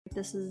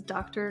This is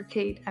Dr.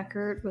 Kate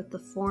Eckert with the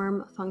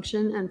Form,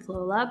 Function, and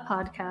Flow Lab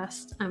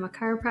podcast. I'm a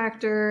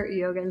chiropractor,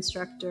 yoga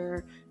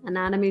instructor,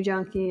 anatomy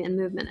junkie, and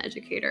movement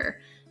educator.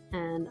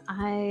 And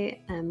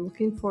I am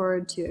looking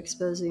forward to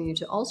exposing you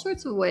to all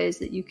sorts of ways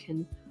that you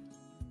can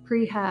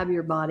prehab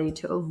your body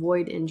to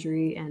avoid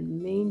injury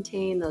and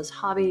maintain those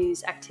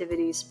hobbies,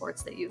 activities,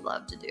 sports that you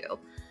love to do.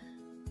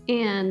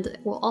 And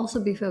we'll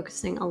also be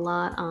focusing a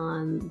lot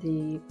on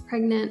the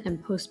pregnant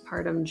and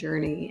postpartum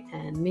journey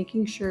and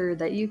making sure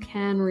that you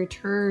can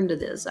return to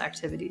those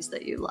activities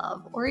that you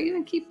love or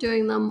even keep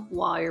doing them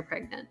while you're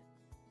pregnant.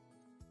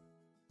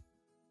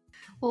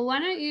 Well, why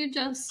don't you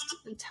just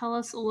tell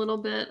us a little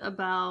bit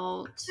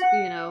about,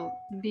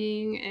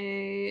 being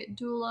a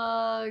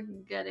doula,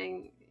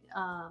 getting,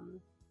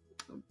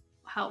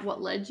 what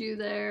led you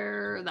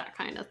there, that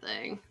kind of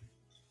thing.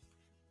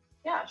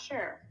 Yeah,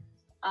 sure.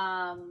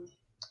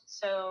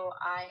 So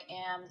I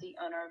am the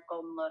owner of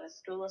Golden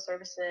Lotus Doula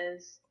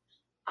Services.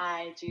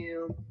 I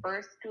do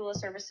birth doula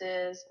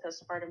services,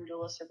 postpartum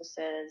doula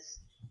services.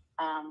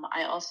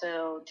 I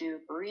also do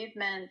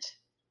bereavement,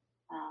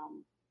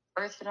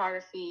 birth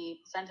photography,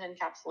 placenta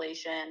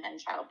encapsulation, and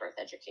childbirth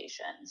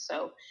education.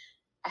 So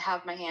I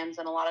have my hands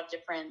in a lot of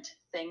different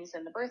things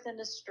in the birth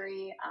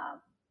industry.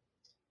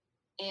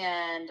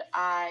 And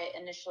I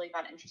initially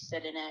got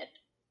interested in it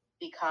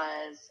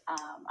because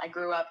I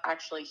grew up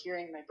actually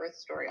hearing my birth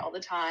story all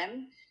the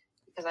time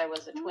because I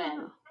was a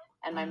twin,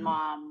 and my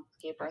mom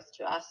gave birth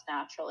to us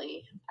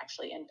naturally,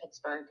 actually in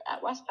Pittsburgh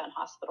at West Penn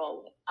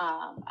Hospital.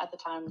 At the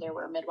time, there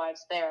were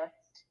midwives there.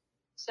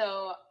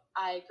 So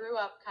I grew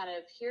up kind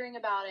of hearing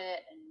about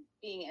it and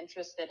being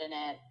interested in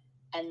it.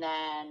 And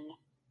then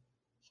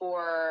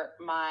for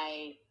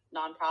my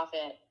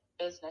nonprofit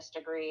business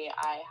degree,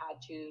 I had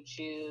to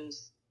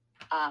choose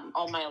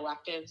all my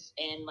electives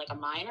in like a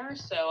minor.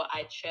 So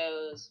I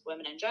chose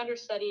women and gender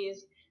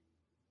studies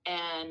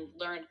and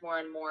learned more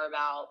and more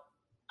about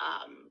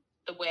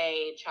the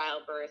way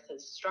childbirth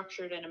is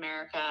structured in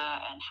America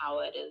and how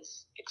it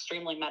is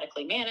extremely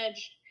medically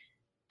managed.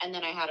 And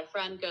then I had a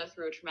friend go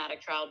through a traumatic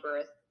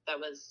childbirth that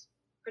was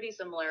pretty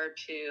similar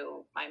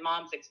to my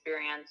mom's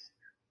experience,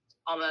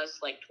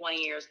 almost like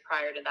 20 years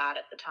prior to that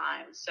at the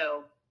time.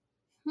 So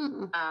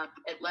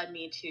it led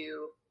me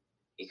to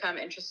become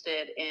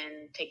interested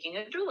in taking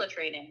a doula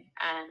training,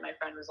 and my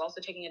friend was also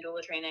taking a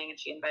doula training and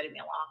she invited me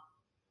along.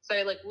 So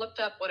I looked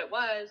up what it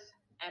was,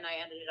 and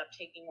I ended up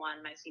taking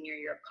one my senior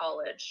year of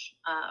college.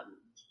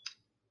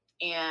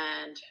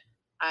 And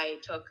I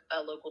took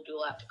a local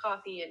doula out to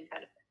coffee and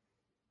kind of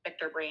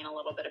picked her brain a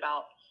little bit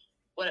about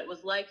what it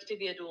was like to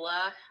be a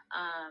doula.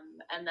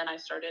 And then I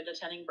started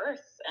attending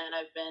births, and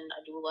I've been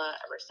a doula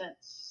ever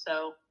since.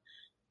 So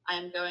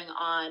I'm going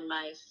on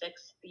my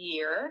 6th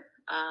year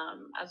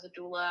as a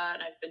doula,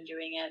 and I've been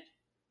doing it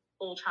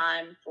full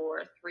time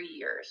for 3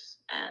 years.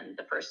 And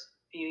the first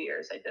few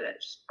years I did it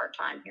just part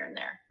time here and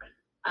there.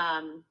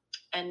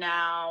 And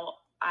now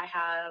I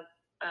have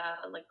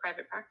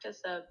private practice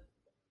of,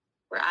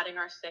 we're adding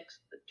our 6th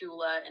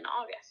doula in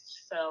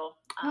August. So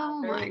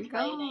very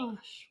exciting.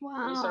 Gosh,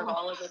 wow. We serve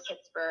all over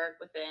Pittsburgh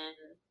within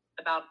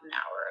about an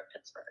hour of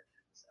Pittsburgh.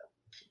 So.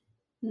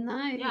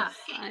 Nice. Yeah.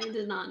 I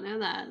did not know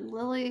that.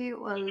 Lily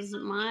was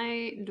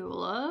my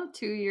doula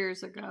 2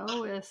 years ago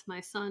with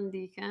my son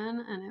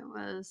Deacon, and it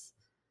was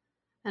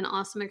an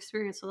awesome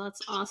experience. So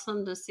that's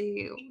awesome to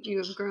see you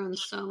have grown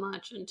so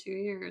much in 2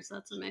 years.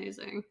 That's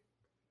amazing.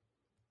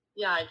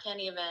 Yeah, I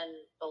can't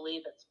even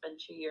believe it's been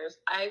 2 years.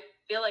 I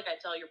feel like I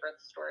tell your birth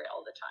story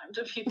all the time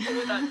to people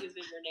without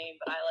using your name,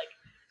 but I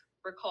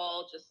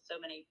recall just so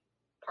many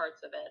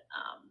parts of it.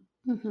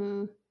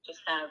 Just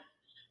kind of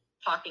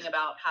talking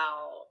about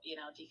how,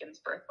 Deacon's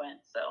birth went.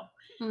 So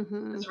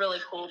it's really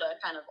cool to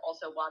kind of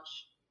also watch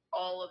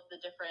all of the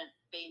different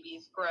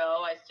babies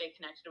grow. I stay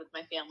connected with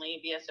my family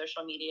via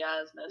social media,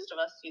 as most of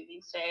us do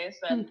these days.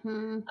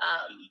 And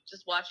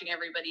just watching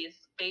everybody's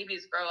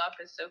babies grow up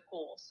is so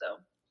cool. So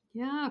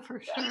yeah, for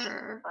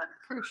sure.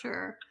 For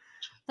sure.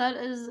 That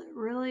is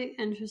really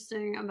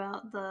interesting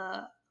about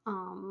the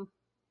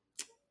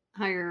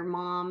how your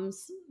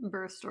mom's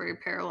birth story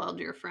paralleled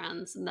your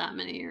friends that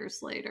many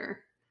years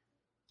later.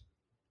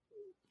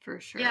 For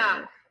sure.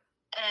 Yeah.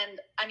 And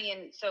I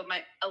mean, so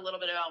a little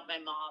bit about my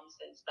mom's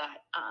is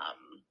that,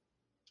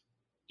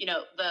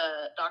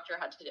 the doctor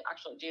had to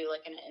actually do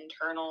like an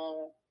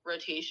internal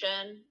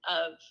rotation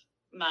of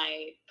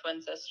my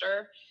twin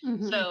sister.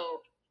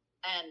 So,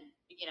 and,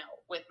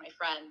 with my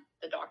friend,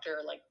 the doctor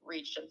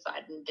reached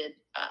inside and did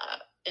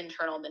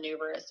internal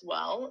maneuver as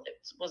well. It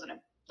wasn't a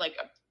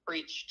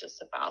breech to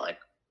cephalic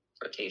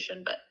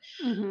rotation, but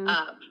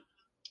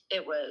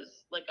it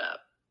was like a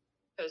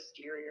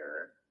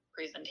posterior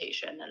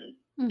presentation,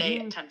 and they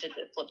attempted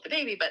to flip the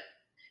baby, but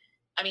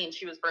I mean,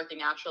 she was birthing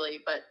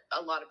naturally, but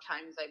a lot of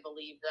times I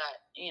believe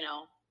that,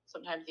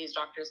 sometimes these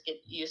doctors get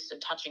used to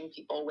touching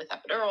people with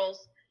epidurals,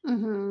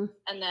 and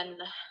then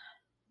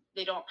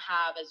they don't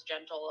have as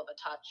gentle of a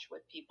touch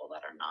with people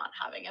that are not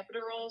having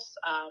epidurals,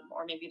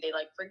 or maybe they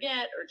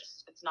forget, or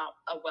just it's not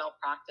a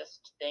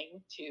well-practiced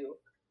thing to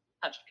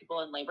touch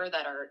people in labor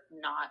that are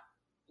not,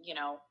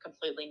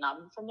 completely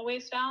numb from the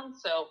waist down.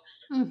 So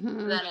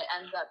then it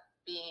ends up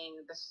being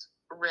this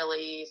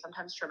really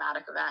sometimes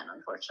traumatic event,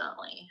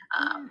 unfortunately,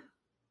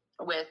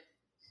 with,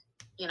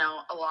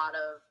 a lot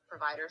of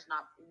providers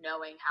not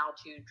knowing how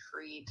to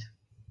treat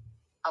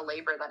a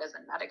labor that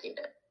isn't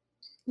medicated.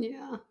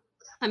 Yeah.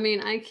 I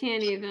mean, I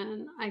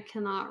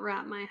cannot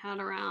wrap my head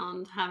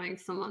around having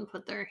someone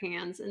put their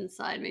hands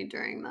inside me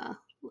during the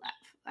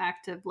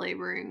active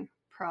laboring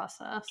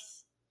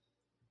process.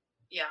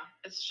 Yeah,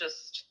 it's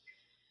just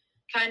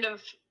kind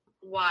of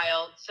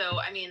wild. So,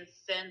 I mean,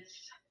 since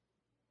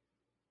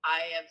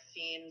I have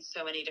seen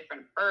so many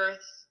different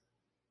births,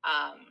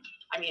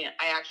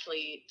 I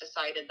actually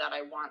decided that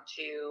I want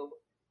to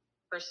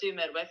pursue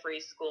midwifery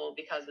school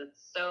because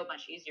it's so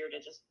much easier to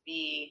just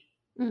be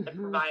the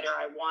provider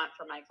I want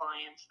for my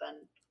clients than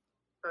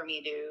for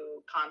me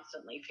to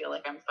constantly feel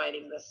like I'm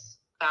fighting this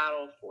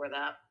battle for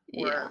them,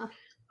 or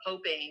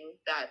hoping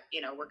that,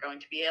 we're going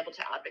to be able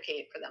to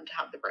advocate for them to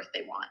have the birth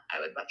they want. I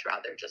would much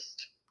rather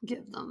just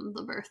give them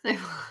the birth they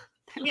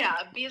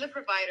want. Be the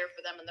provider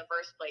for them in the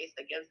first place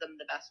that gives them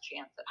the best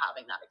chance at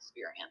having that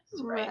experience.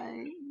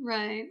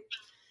 Right.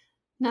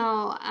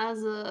 Now,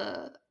 as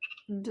a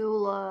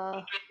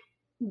doula,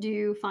 do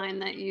you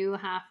find that you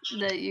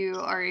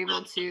are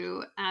able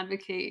to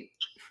advocate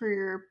for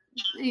your,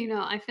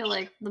 I feel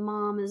like the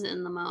mom is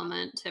in the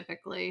moment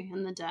typically,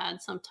 and the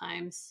dad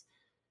sometimes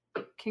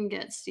can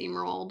get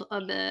steamrolled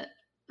a bit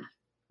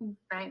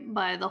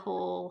by the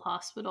whole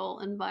hospital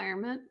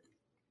environment.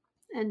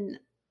 And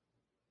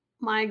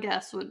my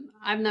guess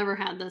I've never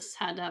had to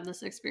have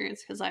this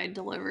experience because I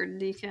delivered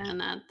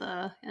Deacon at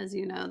the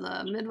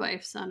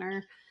midwife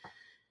center,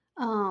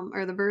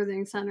 or the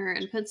birthing center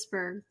in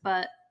Pittsburgh.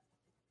 But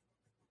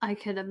I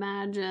could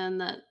imagine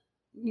that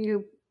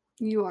you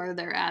are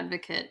their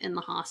advocate in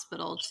the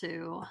hospital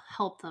to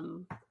help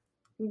them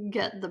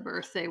get the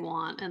birth they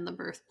want and the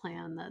birth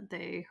plan that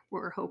they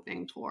were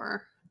hoping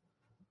for.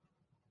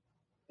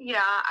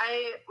 Yeah,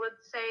 I would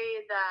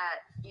say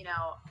that,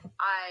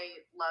 I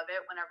love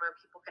it whenever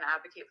people can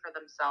advocate for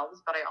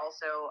themselves, but I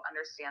also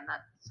understand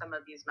that some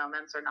of these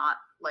moments are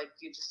not like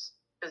you just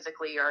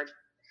physically are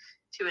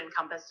too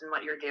encompassed in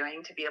what you're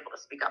doing to be able to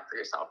speak up for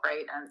yourself,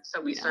 right? And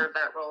so we serve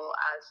that role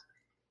as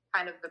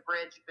kind of the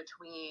bridge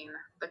between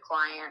the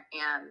client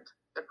and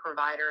the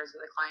providers,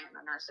 or the client and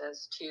the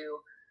nurses,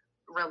 to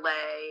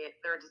relay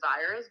their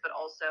desires, but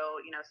also,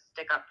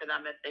 stick up for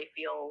them if they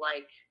feel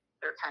like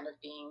they're kind of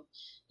being,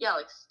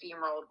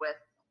 steamrolled with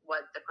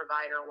what the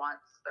provider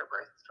wants their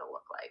birth to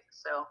look like.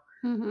 So,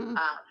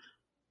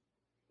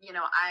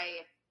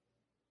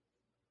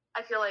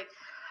 I feel like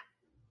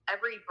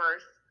every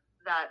birth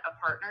that a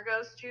partner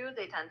goes to,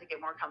 they tend to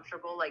get more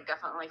comfortable. Like,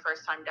 definitely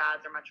first-time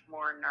dads are much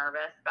more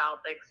nervous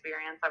about the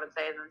experience, I would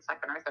say, than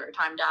second or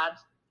third-time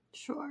dads.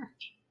 Sure.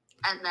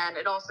 And then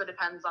it also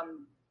depends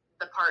on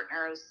the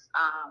partner's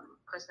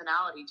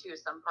personality too.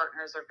 Some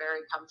partners are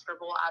very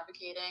comfortable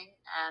advocating,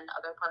 and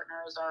other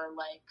partners are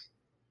like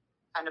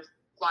kind of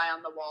fly on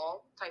the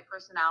wall type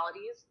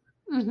personalities.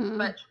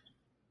 But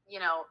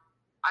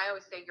I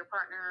always say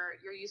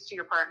you're used to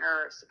your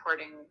partner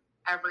supporting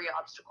every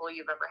obstacle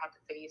you've ever had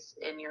to face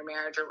in your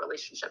marriage or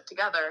relationship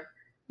together.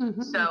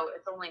 So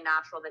it's only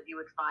natural that you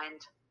would find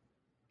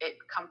it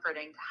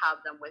comforting to have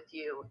them with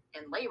you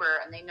in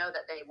labor, and they know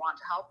that they want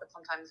to help, but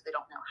sometimes they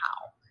don't know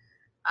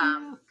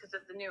how, because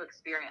it's a new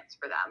experience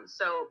for them.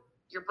 So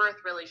your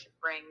birth really should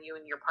bring you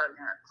and your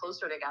partner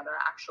closer together,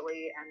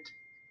 actually, and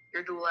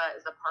your doula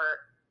is a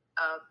part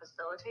of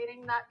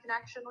facilitating that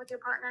connection with your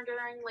partner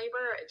during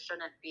labor. It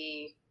shouldn't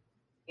be,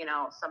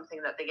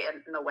 something that they get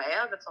in the way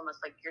of. It's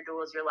almost like your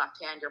doula is your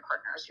left hand, your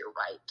partner is your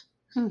right.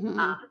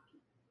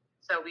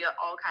 So we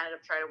all kind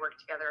of try to work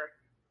together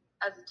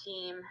as a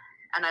team,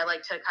 and I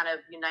like to kind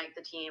of unite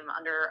the team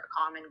under a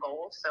common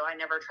goal. So I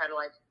never try to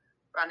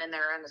run in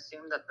there and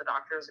assume that the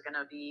doctors are going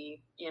to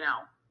be,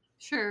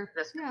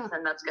 this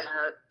person that's going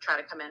to try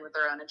to come in with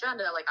their own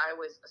agenda. Like, I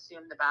always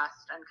assume the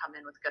best and come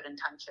in with good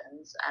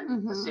intentions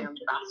and assume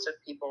the best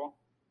of people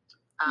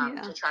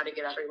to try to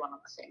get everyone on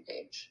the same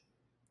page.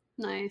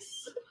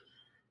 Nice.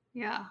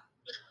 Yeah.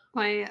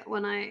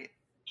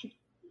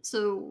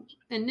 So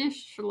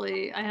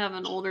initially I have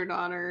an older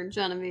daughter,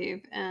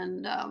 Genevieve,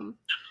 and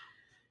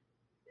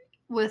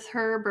with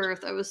her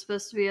birth, I was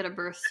supposed to be at a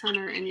birth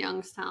center in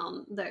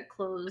Youngstown that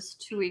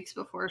closed 2 weeks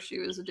before she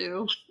was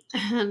due.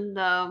 And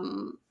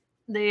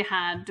they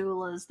had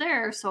doulas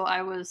there, so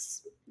I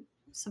was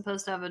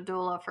supposed to have a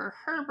doula for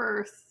her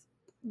birth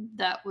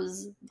that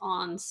was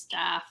on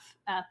staff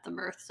at the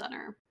birth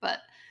center. But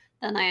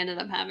then I ended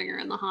up having her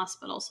in the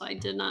hospital, so I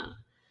did not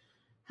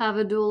have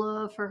a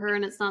doula for her,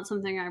 and it's not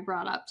something I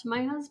brought up to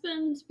my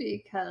husband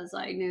because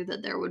I knew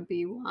that there would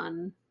be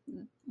one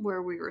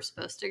where we were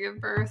supposed to give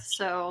birth.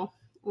 So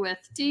with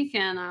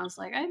Deacon, I was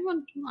like, I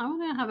want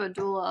to have a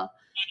doula,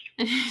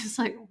 and he's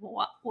like,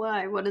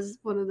 why? What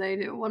do they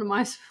do? What am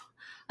I?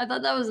 I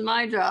thought that was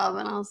my job,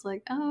 and I was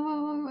like,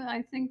 oh,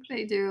 I think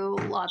they do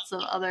lots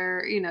of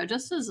other,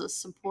 just as a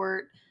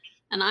support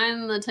And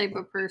I'm the type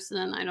of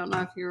person, I don't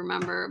know if you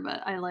remember,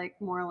 but I like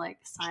more like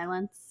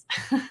silence.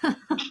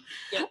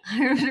 Yep. I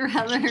would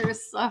rather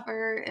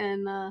suffer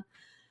in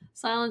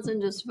silence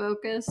and just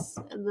focus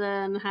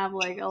than have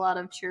like a lot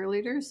of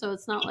cheerleaders. So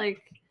it's not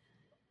like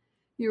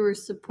you were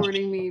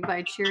supporting me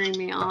by cheering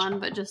me on,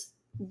 but just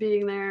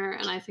being there.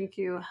 And I think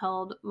you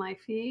held my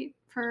feet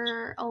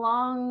for a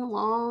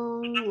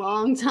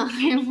long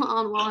time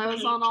while I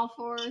was on all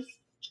fours.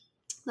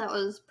 That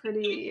was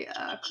pretty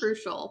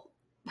crucial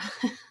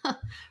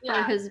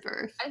for his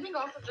birth. I think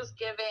also just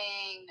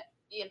giving,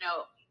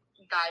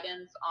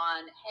 guidance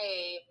on,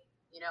 hey,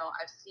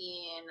 I've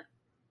seen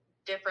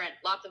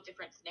lots of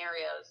different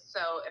scenarios. So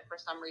if for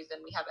some reason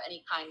we have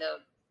any kind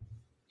of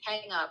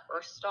hang up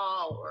or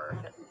stall or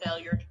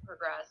failure to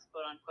progress,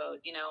 quote unquote,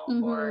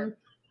 or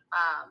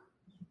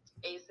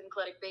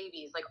asynclitic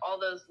babies, like all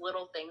those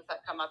little things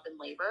that come up in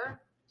labor,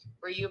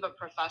 where you have a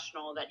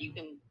professional that you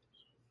can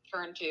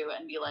turn to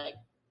and be like,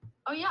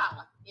 oh yeah,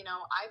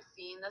 I've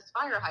seen this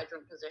fire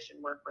hydrant position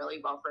work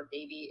really well for a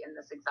baby in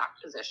this exact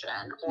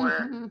position.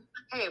 Or,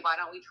 hey, why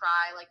don't we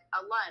try like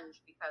a lunge,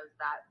 because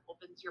that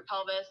opens your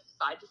pelvis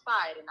side to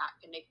side and that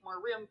can make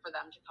more room for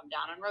them to come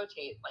down and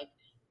rotate. Like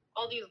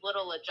all these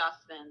little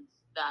adjustments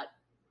that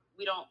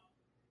we don't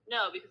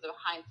know because of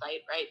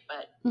hindsight, right?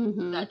 But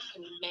that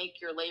can make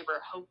your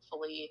labor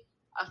hopefully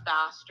a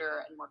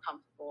faster and more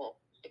comfortable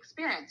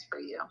experience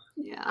for you.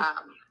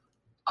 Yeah.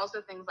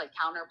 Also things like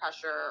counter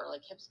pressure or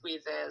like hip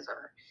squeezes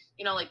or,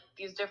 like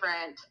these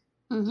different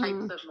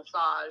types of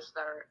massage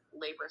that are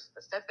labor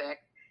specific,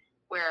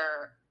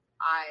 where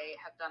I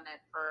have done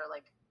it for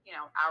like,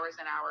 hours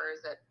and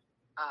hours at,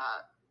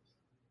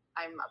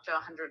 I'm up to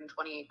 128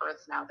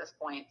 births now at this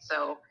point.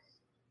 So,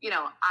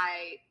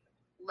 I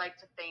like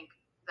to think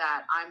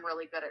that I'm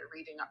really good at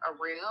reading a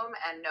room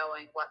and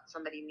knowing what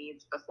somebody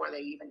needs before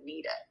they even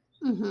need it.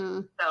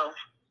 So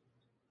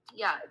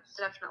yeah, it's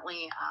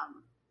definitely,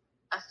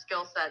 a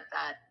skill set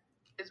that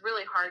is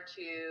really hard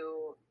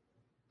to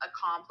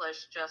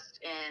accomplish just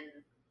in,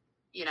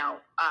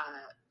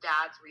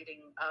 dad's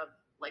reading of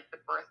like the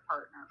birth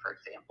partner, for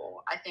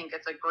example. I think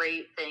it's a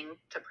great thing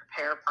to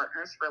prepare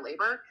partners for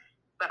labor,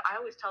 but I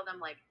always tell them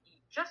like,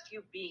 just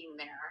you being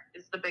there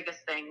is the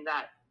biggest thing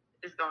that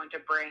is going to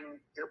bring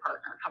your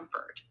partner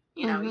comfort.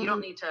 You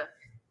don't need to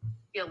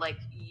feel like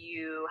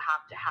you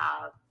have to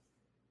have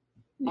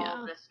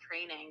all this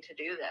training to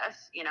do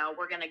this.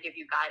 We're going to give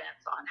you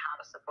guidance on how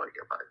to support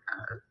your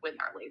partner when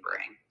they're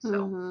laboring.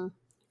 So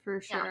for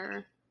sure.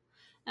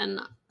 Yeah.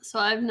 And so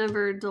I've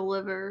never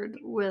delivered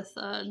with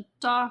a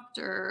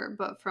doctor,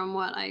 but from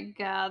what I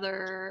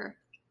gather,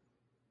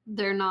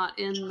 they're not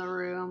in the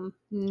room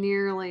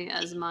nearly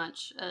as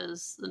much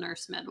as the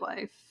nurse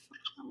midwife.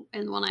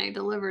 And when I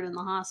delivered in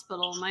the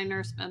hospital, my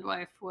nurse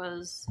midwife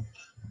was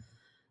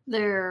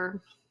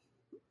there,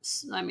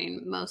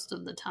 most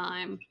of the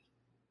time,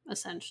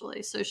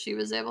 essentially. So she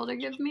was able to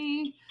give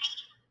me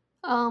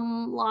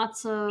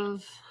lots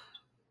of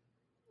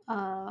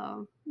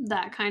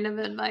that kind of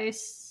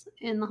advice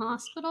in the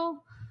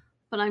hospital.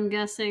 But I'm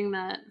guessing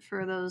that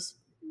for those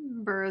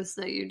births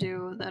that you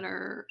do that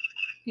are,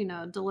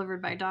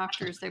 delivered by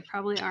doctors, they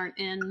probably aren't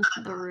in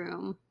the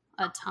room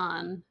a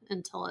ton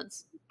until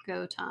it's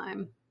go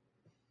time,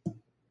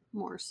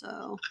 more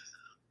so.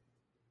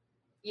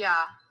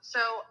 Yeah. So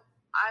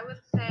I would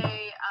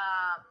say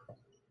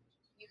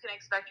you can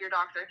expect your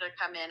doctor to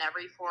come in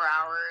every 4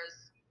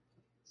 hours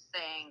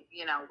saying,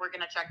 we're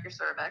going to check your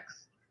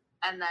cervix.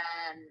 And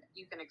then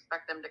you can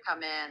expect them to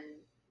come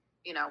in,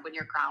 when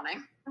you're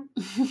crowning,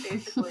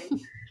 basically,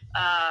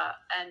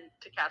 and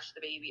to catch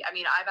the baby. I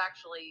mean, I've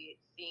actually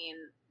seen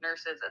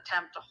nurses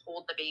attempt to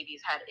hold the baby's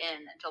head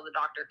in until the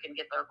doctor can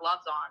get their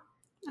gloves on.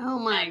 Oh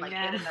my God.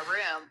 God. Get in the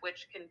room,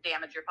 which can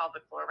damage your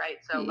pelvic floor, right?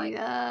 So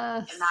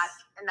yes. in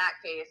that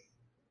case,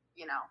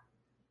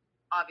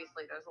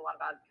 obviously there's a lot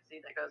of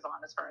advocacy that goes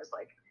on as far as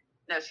like,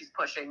 no, she's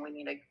pushing.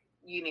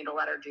 You need to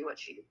let her do what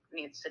she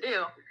needs to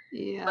do.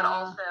 Yeah. But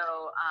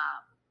also,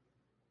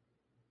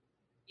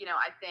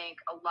 I think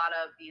a lot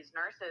of these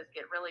nurses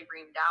get really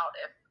reamed out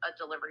if a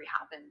delivery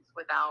happens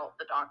without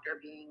the doctor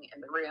being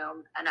in the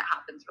room and it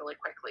happens really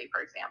quickly,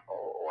 for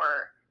example,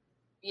 or,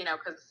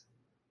 because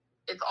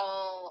it's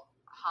all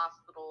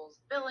hospitals'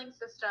 billing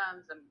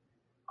systems and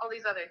all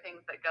these other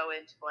things that go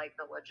into like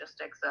the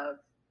logistics of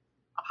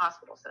a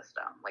hospital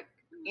system. Like,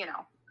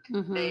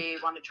 they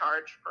want to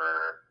charge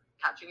for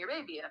catching your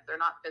baby. And if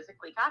they're not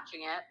physically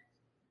catching it,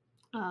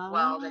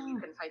 well, then you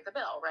can fight the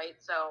bill, right?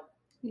 So,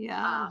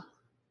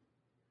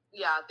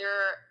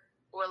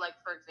 or like,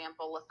 for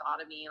example,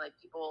 lithotomy, like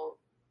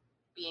people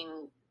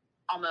being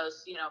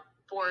almost,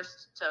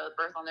 forced to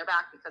birth on their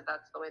back because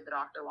that's the way the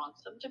doctor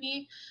wants them to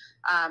be.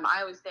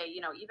 I always say,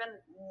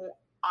 even more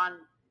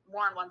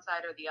on one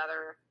side or the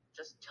other,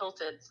 just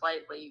tilted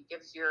slightly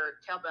gives your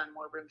tailbone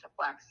more room to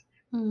flex.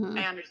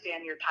 I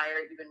understand you're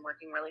tired. You've been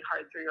working really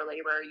hard through your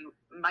labor. You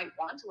might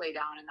want to lay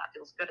down and that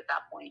feels good at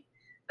that point.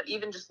 But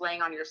even just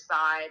laying on your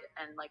side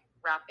and like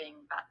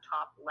wrapping that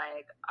top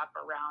leg up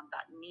around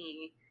that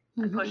knee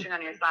And pushing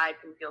on your side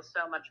can feel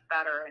so much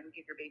better and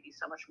give your baby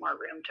so much more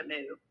room to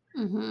move.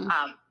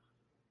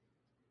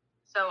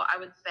 So I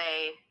would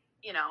say,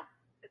 you know,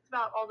 it's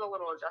about all the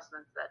little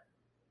adjustments that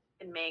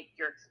can make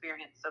your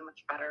experience so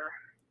much better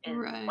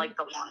in like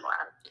the long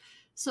run.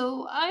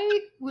 So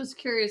I was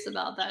curious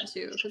about that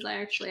too, because I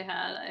actually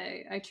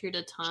I treat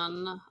a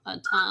ton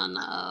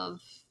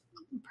of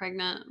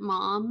pregnant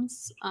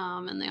moms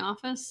in the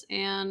office,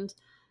 and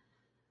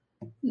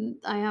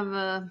I have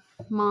a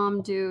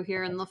mom due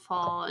here in the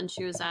fall, and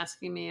she was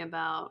asking me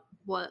about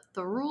what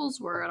the rules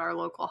were at our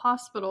local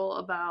hospital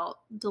about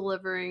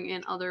delivering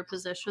in other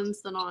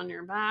positions than on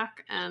your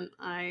back, and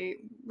I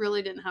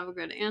really didn't have a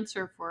good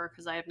answer for her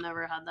because I have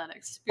never had that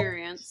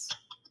experience.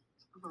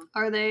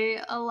 Are they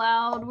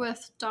allowed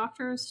with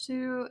doctors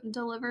to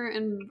deliver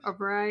in a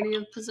variety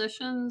of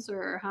positions,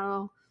 or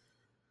how?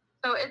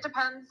 So it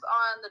depends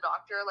on the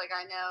doctor. Like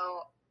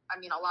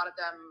a lot of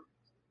them,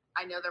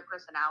 I know their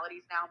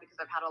personalities now because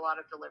I've had a lot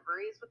of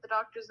deliveries with the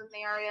doctors in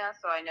the area.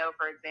 So I know,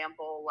 for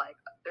example, like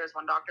there's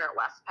one doctor at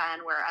West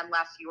Penn where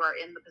unless you are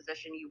in the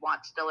position you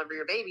want to deliver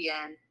your baby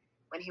in,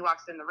 when he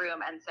walks in the room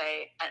and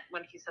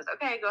when he says,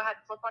 okay, go ahead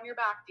and flip on your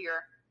back,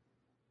 dear,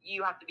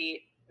 you have to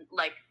be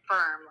like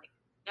firm, like,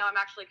 no, I'm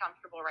actually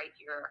comfortable right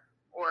here.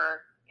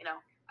 Or, you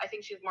know, I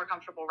think she's more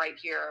comfortable right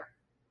here.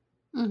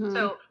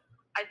 So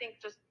I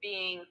think just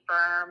being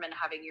firm and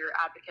having your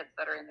advocates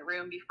that are in the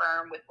room be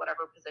firm with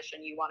whatever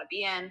position you want to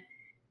be in.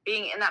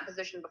 Being in that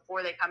position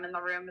before they come in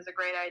the room is a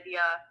great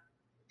idea.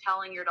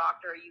 Telling your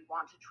doctor you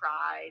want to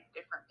try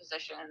different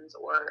positions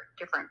or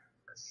different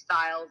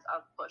styles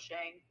of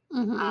pushing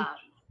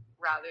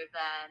rather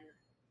than,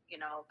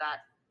 you know,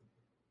 that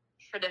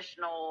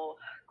traditional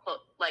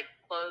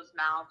closed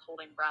mouth,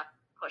 holding breath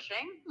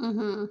pushing,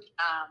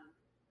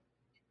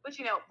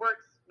 which, you know,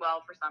 works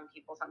well for some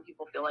people. Some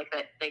people feel like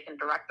that they can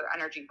direct their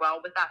energy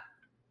well with that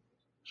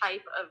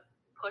type of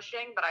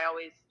pushing, but I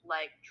always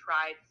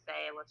try to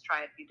say, let's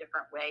try a few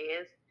different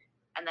ways.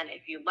 And then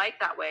if you like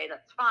that way,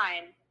 that's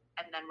fine.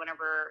 And then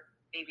whenever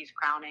baby's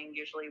crowning,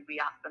 usually we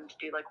ask them to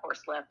do like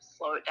horse lips,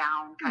 slow it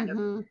down, kind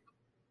of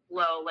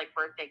blow like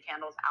birthday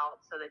candles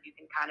out so that you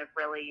can kind of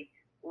really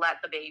let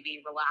the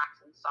baby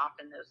relax and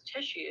soften those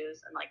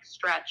tissues and like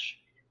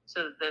stretch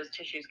so that those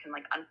tissues can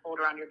like unfold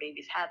around your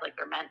baby's head like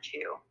they're meant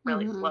to,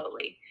 really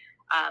slowly.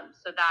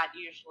 So that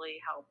usually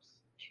helps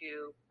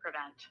to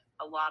prevent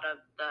a lot of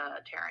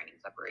the tearing and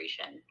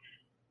separation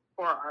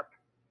for our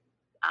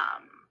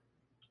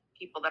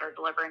people that are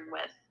delivering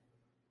with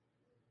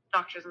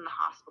doctors in the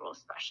hospital,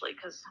 especially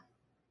because,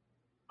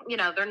 you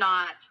know, they're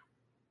not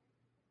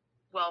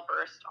well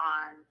versed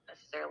on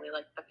necessarily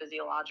like the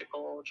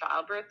physiological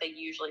childbirth. They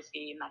usually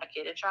see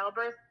medicated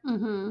childbirth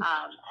and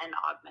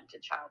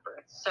augmented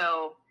childbirth.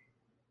 So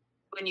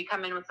when you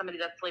come in with somebody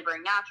that's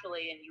laboring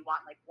naturally and you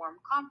want like warm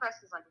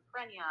compresses on your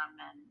perineum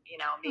and, you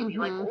know, maybe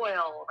like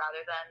oil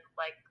rather than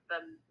like the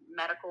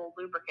medical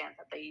lubricant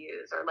that they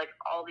use or like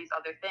all these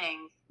other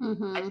things,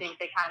 I think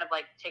they kind of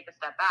like take a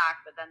step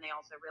back, but then they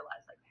also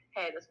realize like,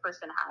 hey, this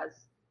person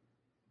has,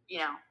 you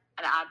know,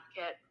 an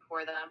advocate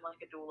for them, like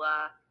a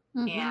doula,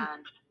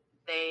 and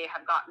they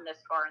have gotten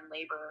this far in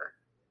labor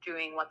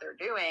doing what they're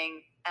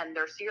doing and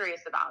they're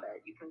serious about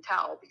it. You can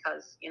tell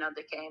because, you know,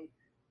 they came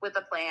with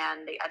a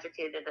plan, they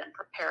educated and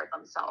prepared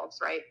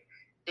themselves, right?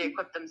 They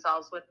equipped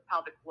themselves with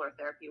pelvic floor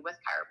therapy, with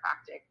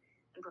chiropractic,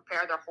 and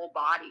prepare their whole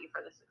body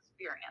for this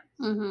experience.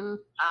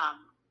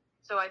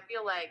 So I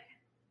feel like,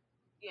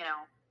 you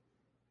know,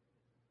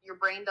 your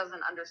brain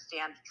doesn't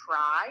understand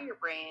try. Your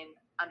brain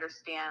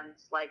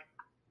understands like,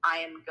 I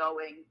am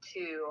going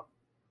to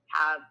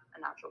have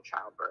a natural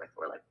childbirth,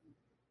 or like,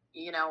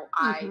 you know,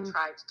 I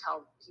try to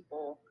tell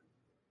people,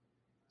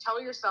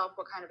 tell yourself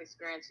what kind of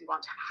experience you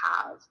want to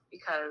have,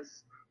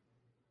 because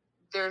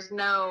there's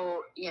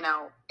no, you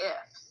know,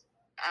 ifs.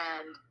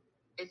 And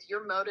if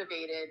you're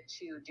motivated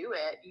to do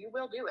it, you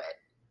will do it,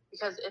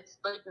 because it's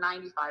like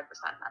 95%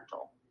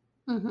 mental.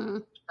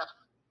 So,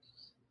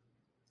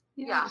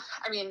 yeah.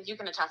 I mean, you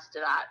can attest to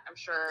that. I'm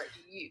sure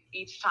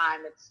each time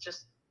it's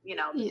just, you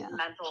know, this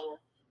mental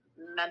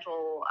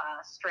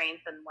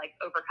strength and like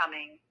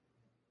overcoming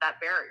that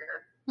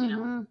barrier, you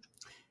know?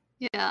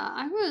 Yeah,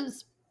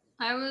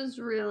 I was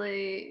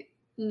really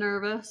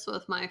nervous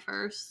with my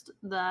first,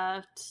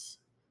 that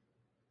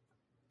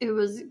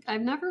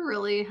I've never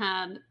really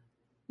had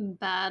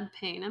bad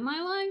pain in my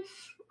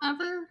life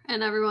ever,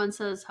 and everyone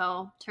says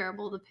how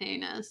terrible the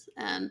pain is,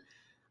 and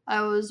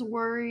I was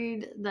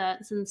worried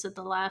that since at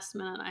the last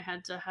minute I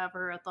had to have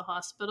her at the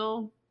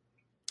hospital,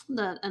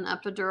 that an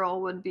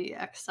epidural would be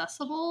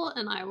accessible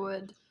and I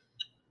would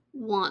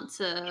want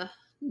to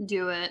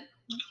do it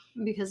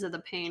because of the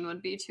pain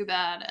would be too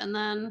bad. And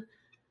then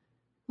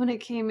when it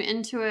came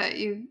into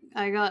it,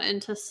 I got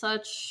into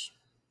such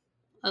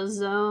a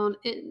zone.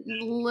 It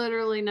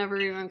literally never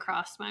even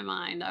crossed my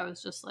mind. I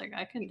was just like,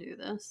 I can do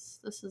this.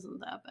 This isn't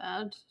that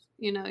bad.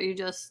 You know, you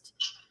just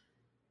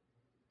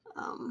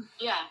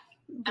yeah.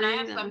 And I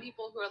have some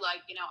people who are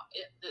like, you know,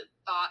 the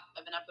thought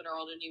of an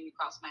epidural didn't even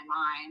cross my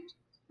mind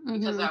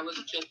because I was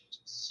just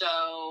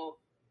so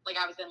like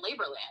I was in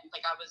labor land.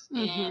 Like I was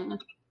in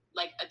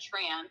like a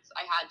trance.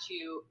 I had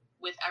to,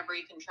 with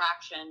every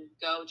contraction,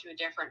 go to a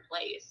different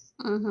place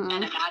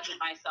and imagine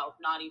myself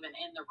not even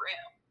in the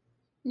room.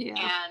 Yeah.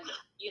 And,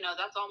 you know,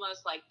 that's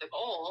almost like the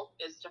goal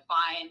is to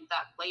find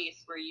that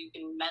place where you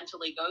can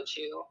mentally go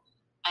to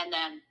and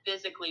then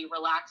physically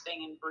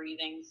relaxing and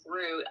breathing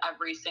through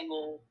every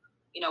single,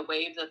 you know,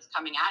 wave that's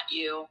coming at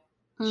you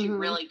to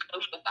really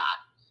cope with that.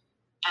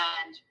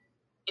 And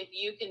if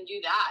you can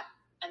do that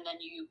and then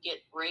you get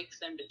breaks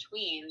in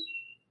between,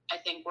 I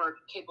think we're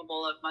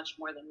capable of much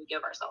more than we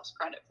give ourselves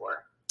credit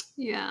for.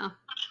 Yeah.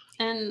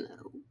 And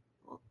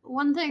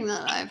one thing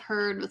that I've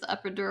heard with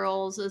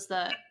epidurals is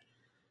that,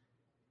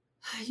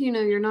 you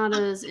know, you're not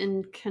as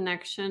in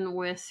connection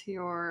with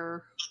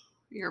your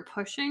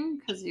pushing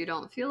because you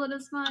don't feel it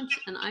as much.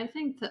 And I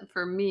think that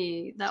for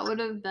me, that would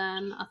have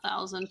been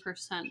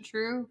 1,000%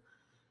 true,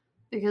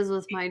 because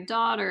with my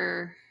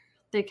daughter,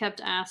 they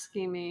kept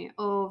asking me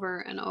over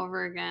and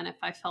over again if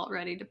I felt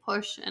ready to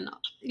push. And,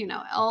 you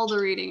know, all the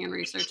reading and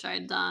research I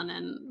had done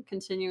and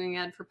continuing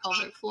ed for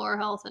pelvic floor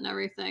health and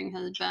everything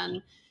has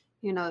been,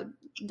 you know,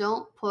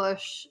 don't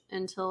push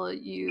until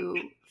you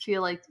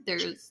feel like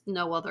there's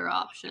no other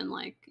option.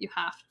 Like you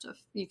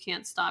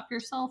can't stop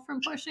yourself from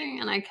pushing.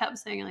 And I kept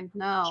saying like,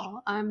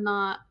 no, I'm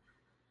not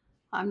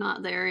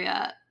there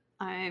yet.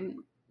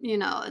 You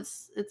know,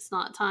 it's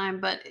not time.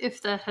 But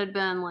if that had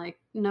been like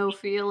no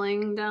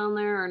feeling down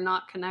there or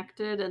not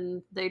connected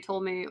and they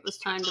told me it was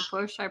time to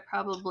push, I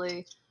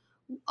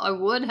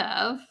would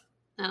have.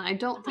 And I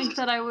don't think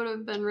that I would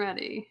have been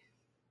ready.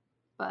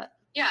 But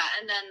yeah,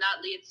 and then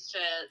that leads to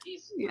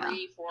these 3-4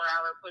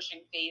 hour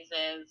pushing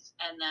phases,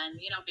 and then,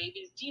 you know,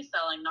 babies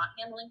decelling, not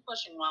handling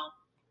pushing well.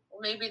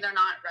 Well, maybe they're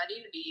not ready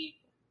to be,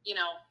 you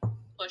know,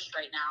 pushed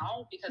right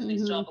now because they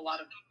still have a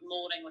lot of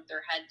molding with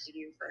their head to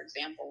do, for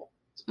example.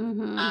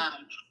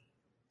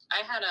 I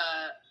had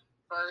a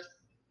birth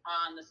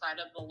on the side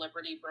of the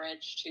Liberty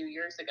Bridge 2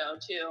 years ago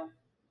too,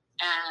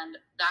 and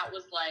that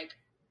was like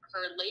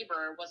her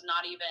labor was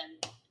not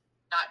even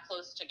that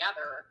close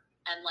together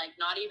and like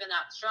not even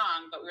that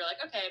strong, but we were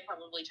like, okay,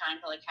 probably time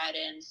to like head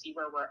in, see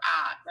where we're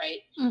at,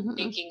 right?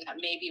 Thinking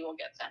that maybe we'll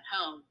get sent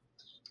home.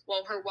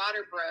 Well, her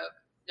water broke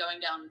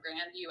going down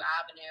Grandview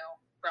Avenue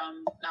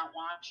from Mount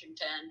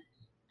Washington,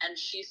 and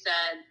she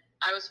said,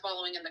 I was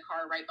following in the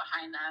car right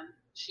behind them.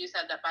 She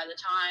said that by the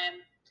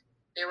time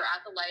they were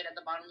at the light at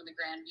the bottom of the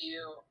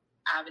Grandview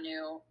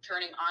Avenue,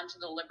 turning onto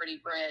the Liberty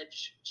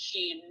Bridge,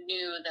 she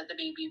knew that the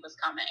baby was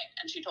coming,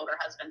 and she told her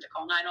husband to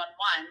call 911.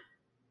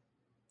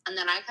 And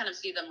then I kind of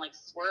see them like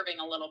swerving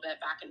a little bit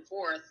back and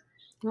forth.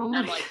 And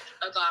I'm like,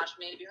 oh gosh,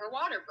 maybe her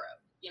water broke.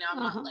 You know,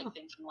 I'm not like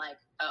thinking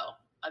like, oh,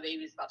 a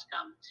baby's about to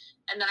come.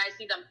 And then I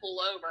see them pull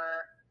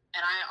over,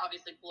 and I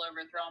obviously pull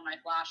over, throw on my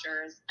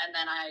flashers, and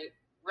then I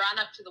run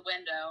up to the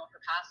window, her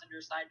passenger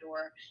side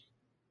door,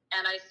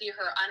 and I see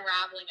her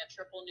unraveling a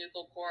triple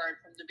nuchal cord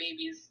from the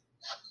baby's,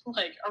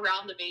 like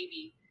around the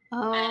baby.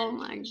 Oh and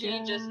my god! She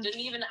just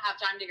didn't even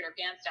have time to get her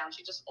pants down.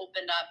 She just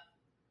opened up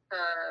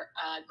her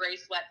gray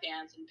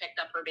sweatpants and picked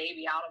up her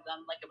baby out of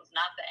them like it was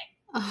nothing.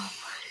 Oh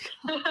my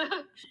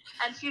god!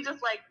 And she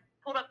just like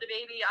pulled up the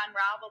baby,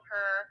 unraveled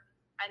her,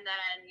 and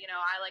then, you know,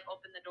 I like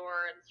opened the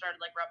door and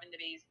started like rubbing the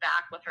baby's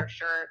back with her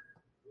shirt.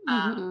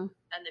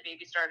 And the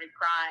baby started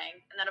crying.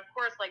 And then, of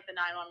course, like the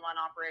 911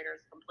 operator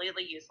is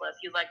completely useless.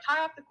 He's like, tie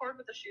off the cord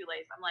with a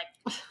shoelace. I'm like,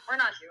 we're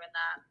not doing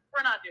that.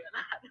 We're not doing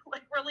that.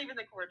 Like, we're leaving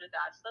the cord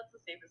attached. That's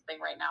the safest thing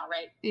right now,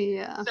 right?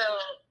 Yeah. So,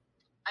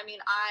 I mean,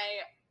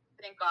 I,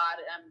 thank God,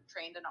 am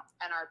trained in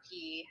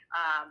NRP.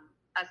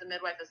 As a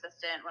midwife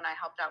assistant, when I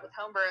helped out with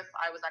home birth,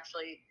 I was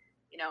actually,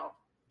 you know,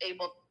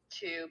 able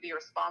to be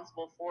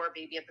responsible for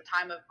baby at the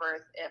time of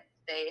birth if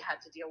they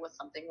had to deal with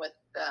something with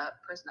the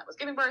person that was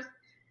giving birth.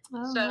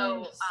 Oh,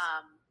 so, nice.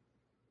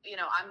 You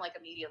know, I'm like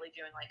immediately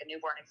doing like a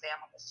newborn exam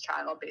on this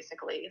child,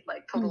 basically,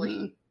 like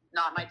totally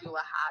not my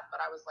doula hat, but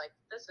I was like,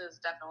 this is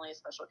definitely a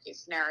special case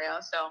scenario.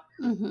 So,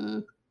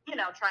 you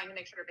know, trying to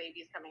make sure her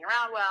baby's coming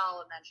around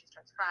well, and then she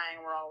starts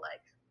crying. We're all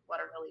like, what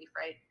a relief,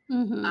 right?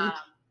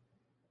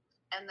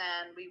 And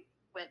then we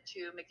went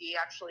to McGee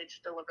actually to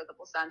deliver the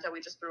placenta. We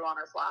just threw on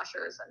our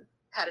flashers and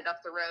headed up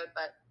the road,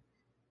 but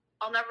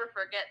I'll never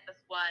forget this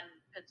one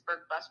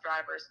Pittsburgh bus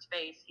driver's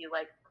face. He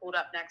like pulled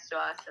up next to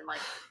us and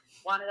like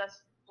wanted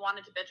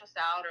to bitch us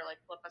out or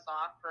like flip us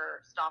off for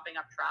stopping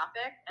up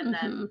traffic. And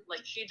then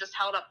like she just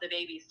held up the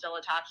baby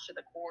still attached to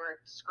the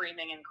cord,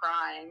 screaming and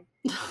crying.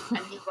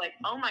 And he's like,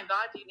 oh my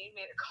God, do you need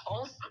me to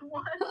call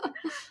someone?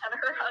 And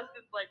her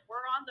husband's like,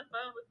 we're on the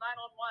phone with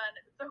 911.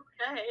 It's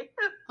okay.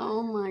 Oh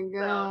my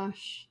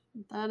gosh.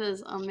 So, that is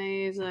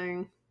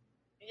amazing.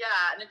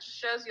 Yeah. And it just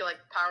shows you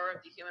like the power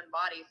of the human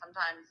body.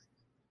 Sometimes,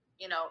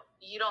 you know,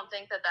 you don't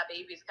think that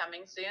baby's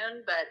coming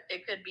soon, but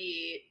it could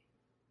be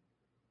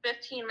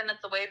 15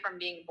 minutes away from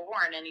being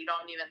born, and you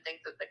don't even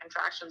think that the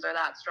contractions are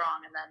that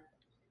strong. And then,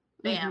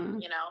 bam,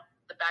 you know,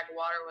 the bag of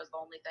water was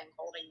the only thing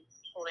holding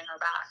her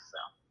back.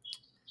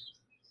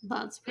 So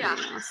that's pretty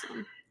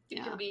awesome.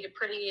 Yeah. It can be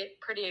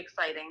pretty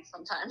exciting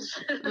sometimes.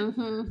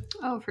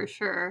 Oh, for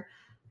sure.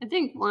 I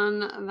think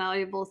one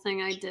valuable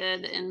thing I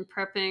did in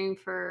prepping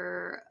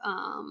for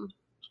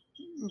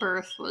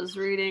birth was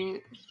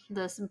reading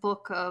this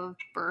book of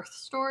birth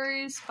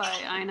stories by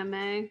Ina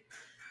May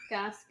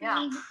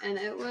Gaskin, and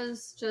it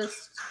was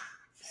just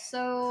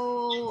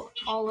so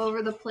all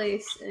over the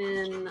place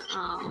in,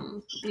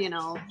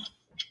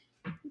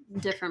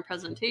 different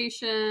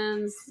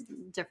presentations,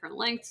 different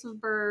lengths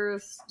of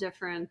births,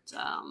 different,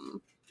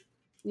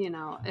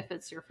 if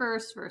it's your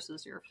first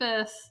versus your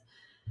fifth.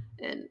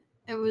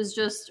 It was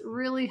just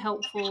really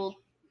helpful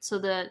so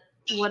that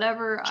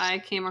whatever I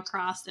came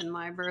across in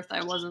my birth,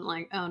 I wasn't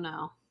like, oh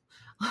no,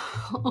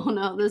 oh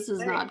no, this is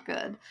not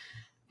good,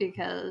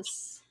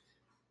 because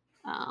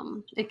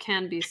it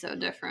can be so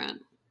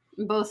different.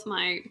 Both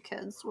my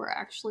kids were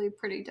actually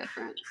pretty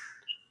different.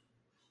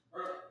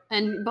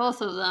 And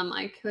both of them,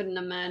 I couldn't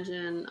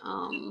imagine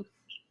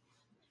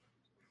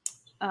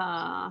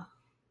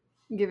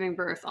giving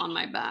birth on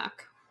my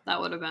back. That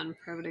would have been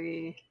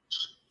pretty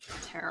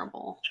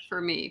terrible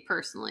for me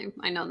personally.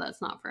 I know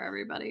that's not for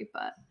everybody,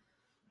 but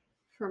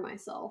for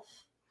myself.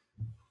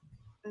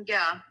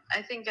 Yeah,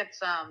 I think it's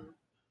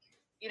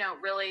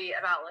really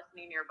about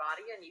listening to your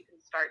body, and you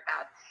can start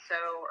that so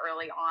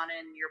early on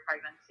in your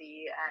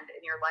pregnancy and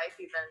in your life,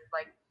 even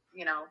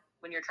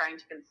when you're trying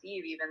to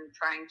conceive, even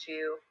trying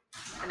to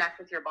connect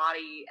with your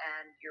body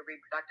and your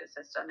reproductive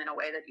system in a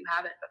way that you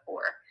haven't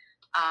before,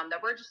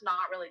 that we're just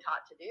not really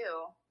taught to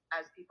do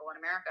as people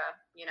in America.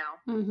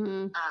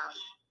 Mm-hmm.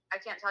 I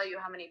can't tell you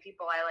how many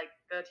people I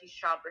go teach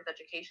childbirth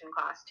education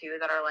class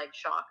to that are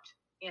shocked.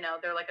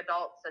 They're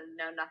adults and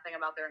know nothing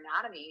about their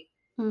anatomy.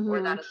 Mm-hmm.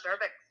 Or that a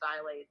cervix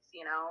dilates,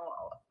 and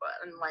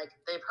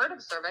they've heard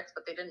of cervix,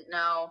 but they don't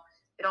know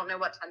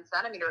what 10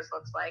 centimeters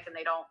looks like, and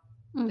they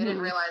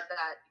didn't realize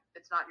that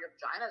it's not your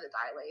vagina that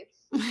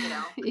dilates,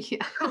 Yeah.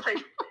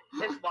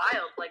 It's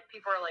wild.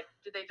 People are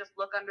do they just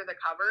look under the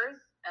covers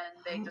and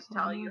they just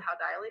tell you how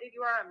dilated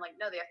you are? I'm like,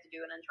 no, they have to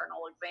do an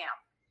internal exam.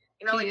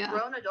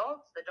 Grown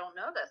adults that don't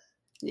know this.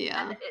 Yeah.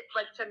 And it,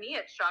 to me,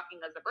 it's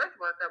shocking as a birth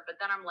worker, but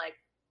then I'm like,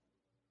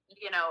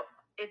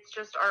 it's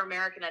just our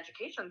American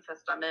education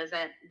system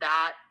isn't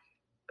that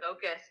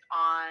focused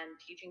on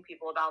teaching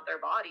people about their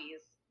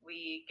bodies.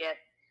 We get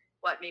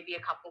maybe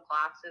a couple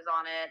classes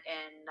on it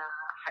in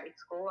high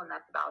school, and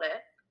that's about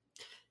it.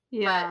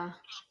 Yeah.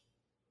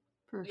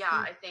 But, yeah,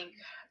 sure. I think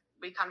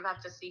we kind of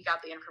have to seek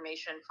out the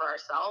information for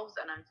ourselves,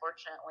 and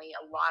unfortunately,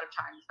 a lot of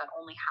times that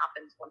only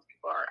happens once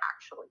people are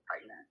actually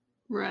pregnant.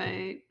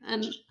 Right.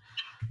 And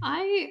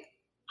I've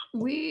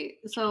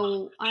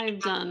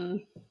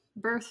done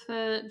birth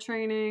fit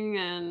training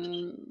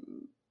and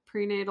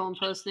prenatal and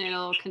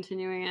postnatal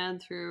continuing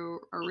ed through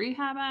a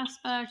rehab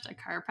aspect, a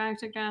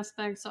chiropractic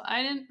aspect. So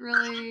I didn't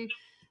really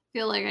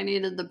feel like I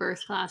needed the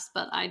birth class,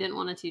 but I didn't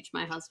want to teach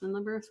my husband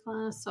the birth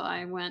class. So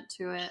I went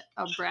to a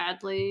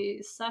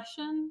Bradley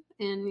session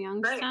in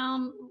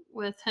Youngstown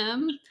with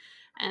him.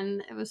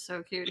 And it was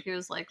so cute. He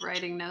was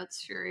writing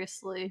notes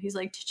furiously. He's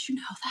like, "Did you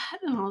know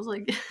that?" And I was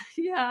like,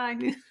 "Yeah, I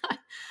knew that.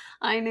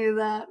 I knew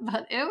that."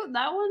 But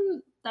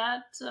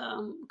that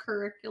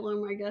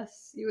curriculum, I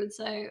guess you would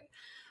say,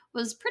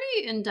 was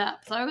pretty in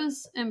depth. I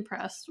was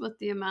impressed with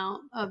the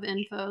amount of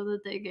info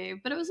that they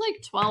gave, but it was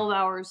 12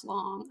 hours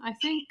long. I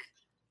think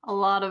a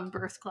lot of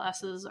birth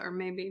classes are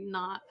maybe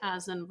not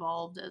as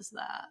involved as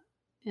that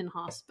in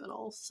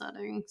hospital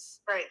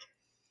settings. Right.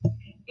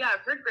 Yeah,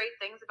 I've heard great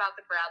things about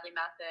the Bradley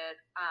method.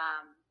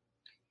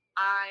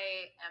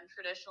 I am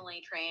traditionally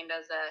trained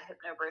as a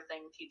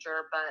hypnobirthing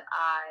teacher, but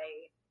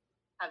I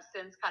have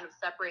since kind of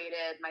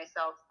separated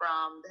myself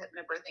from the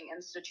Hypnobirthing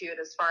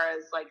Institute as far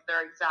as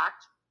their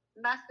exact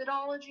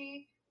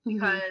methodology,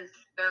 because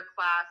their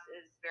class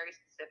is very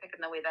specific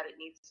in the way that it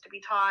needs to be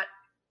taught.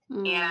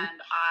 And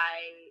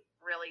I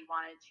really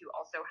wanted to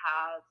also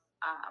have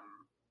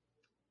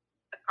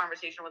a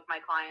conversation with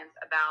my clients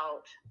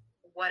about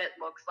what it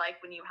looks like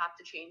when you have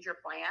to change your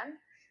plan.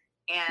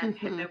 And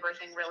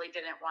hypnobirthing really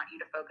didn't want you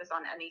to focus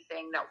on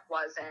anything that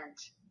wasn't,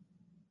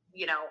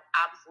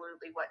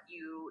 absolutely what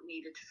you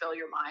needed to fill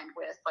your mind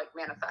with,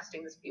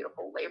 manifesting this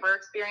beautiful labor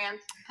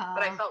experience.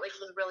 But I felt like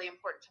it was really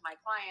important to my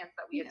clients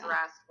that we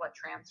addressed what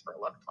transfer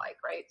looked like,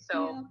 right?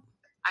 So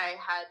I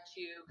had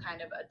to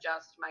kind of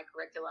adjust my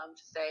curriculum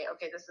to say,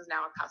 okay, this is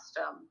now a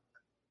custom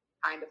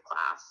kind of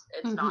class.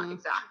 It's not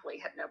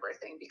exactly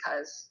hypnobirthing,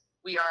 because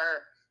we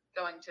are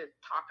going to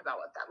talk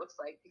about what that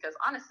looks like, because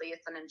honestly,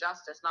 it's an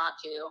injustice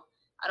not to.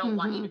 I don't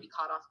want you to be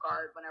caught off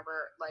guard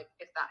whenever,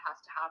 if that has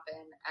to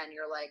happen and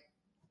you're like,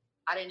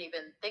 I didn't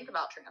even think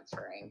about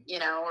transferring,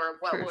 or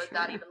what would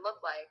that even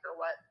look like, or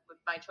what would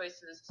my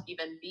choices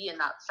even be in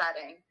that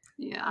setting.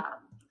 Yeah.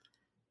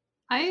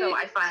 So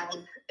I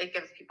find it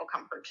gives people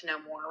comfort to know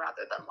more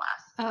rather than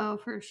less. Oh,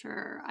 for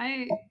sure.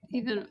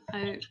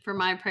 For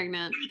my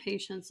pregnant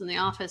patients in the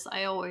office,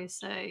 I always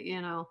say,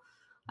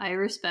 I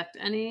respect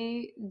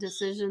any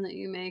decision that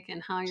you make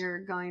and how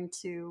you're going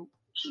to,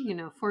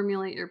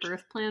 formulate your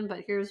birth plan.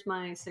 But here's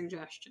my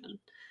suggestion,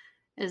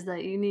 is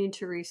that you need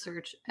to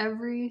research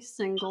every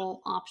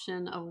single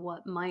option of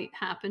what might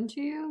happen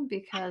to you,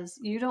 because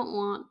you don't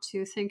want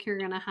to think you're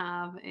going to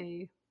have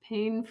a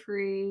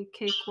pain-free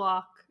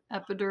cakewalk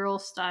epidural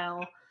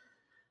style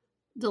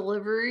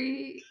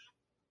delivery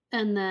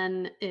and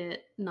then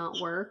it not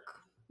work,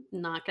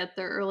 not get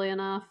there early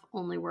enough,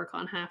 only work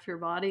on half your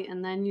body,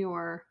 and then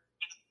you're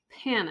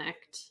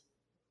panicked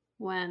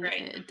when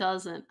it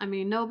doesn't. I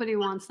mean, nobody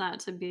wants that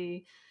to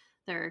be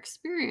their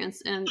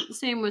experience. And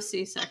same with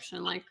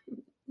C-section. Like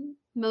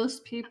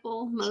most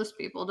people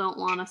don't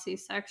want a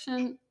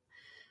C-section,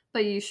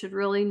 but you should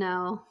really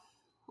know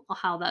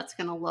how that's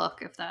going to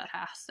look if that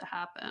has to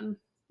happen,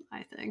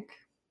 I think.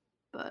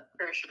 But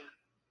for sure.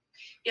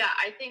 Yeah,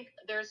 I think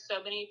there's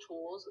so many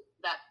tools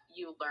that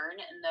you learn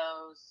in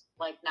those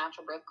like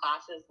natural birth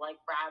classes, like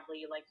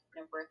Bradley, like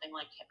hypnobirthing,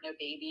 like hypno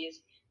babies,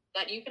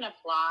 that you can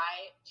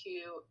apply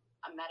to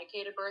a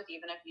medicated birth,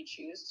 even if you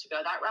choose to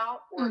go that route,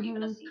 or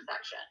even a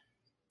C-section.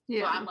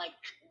 Yeah. So I'm like,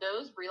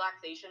 those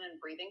relaxation and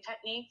breathing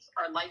techniques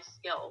are life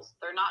skills.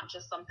 They're not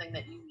just something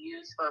that you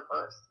use for a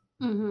birth.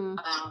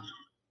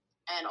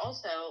 And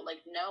also like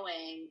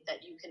knowing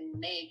that you can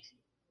make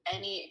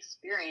any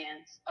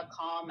experience a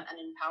calm and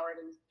empowered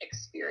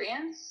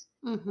experience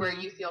where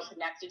you feel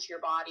connected to your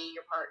body,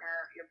 your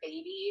partner, your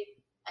baby,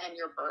 and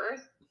your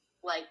birth.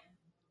 Like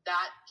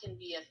that can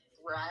be a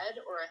thread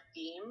or a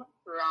theme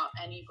throughout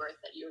any birth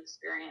that you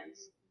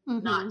experience,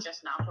 not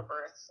just natural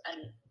births,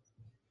 and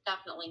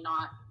definitely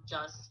not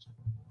just,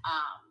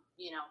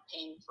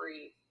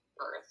 pain-free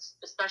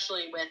births,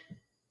 especially with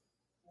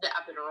the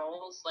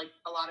epidurals. Like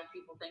a lot of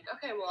people think,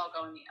 okay, well, I'll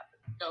go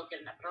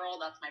get an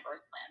epidural. That's my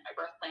birth plan. My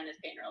birth plan is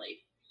pain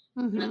relief.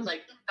 And it's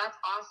like, that's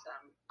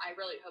awesome. I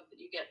really hope that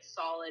you get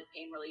solid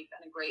pain relief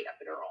and a great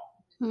epidural.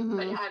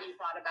 But have you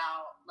thought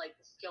about like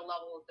the skill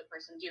level of the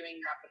person doing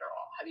your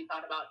epidural? Have you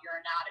thought about your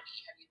anatomy?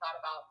 Have you thought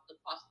about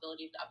the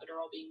possibility of the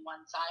epidural being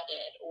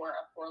one-sided or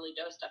a poorly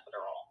dosed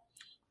epidural?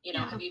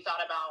 Have you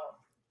thought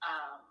about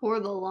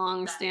or the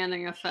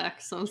long-standing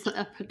effects of the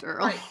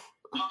epidural? Right,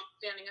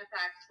 long-standing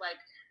effects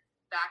like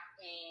back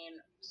pain,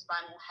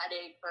 spinal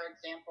headache, for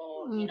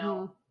example.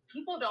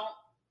 People don't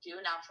do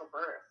natural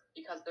birth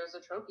because there's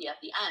a trophy at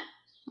the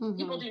end.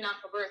 People do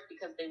natural birth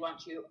because they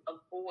want to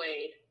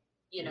avoid,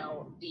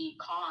 the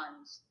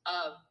cons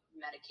of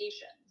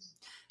medications.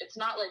 It's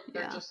not like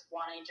they're just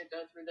wanting to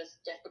go through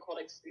this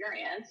difficult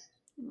experience.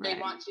 Right. They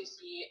want to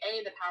see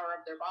the power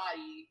of their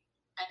body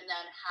and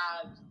then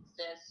have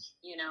this,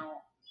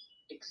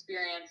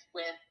 experience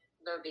with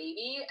their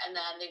baby, and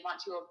then they want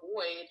to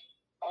avoid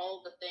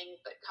all the things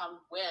that come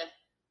with,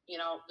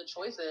 the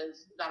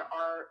choices that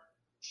are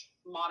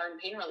modern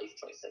pain relief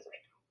choices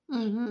right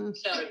now.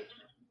 So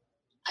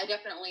I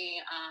definitely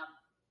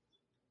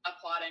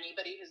applaud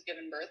anybody who's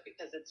given birth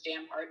because it's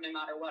damn hard no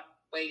matter what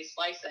way you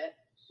slice it.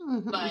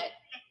 But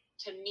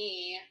to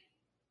me,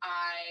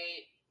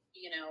 I,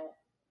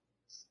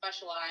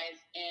 specialize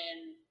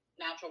in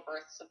natural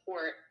birth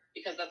support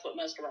because that's what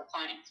most of our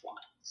clients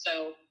want.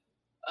 So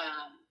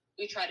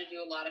we try to do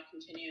a lot of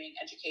continuing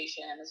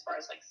education as far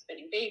as like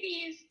spinning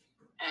babies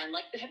and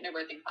like the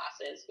hypnobirthing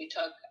classes. We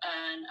took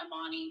an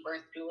Amani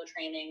birth doula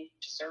training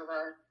to serve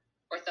our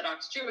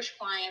Orthodox Jewish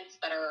clients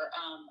that are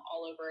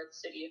all over the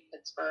city of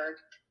Pittsburgh.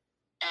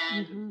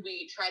 And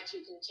we tried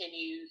to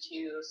continue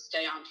to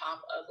stay on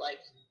top of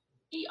like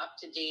the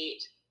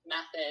up-to-date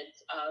methods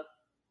of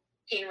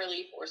pain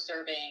relief or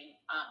serving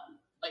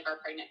like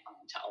our pregnant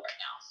clientele right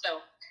now.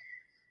 So,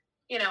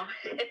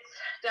 it's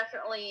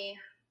definitely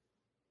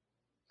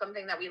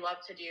something that we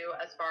love to do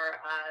as far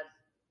as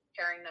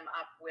pairing them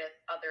up with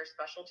other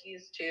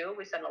specialties too.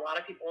 We send a lot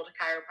of people to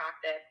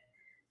chiropractic.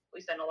 We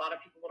send a lot of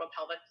people to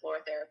pelvic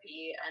floor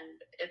therapy, and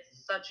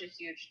it's such a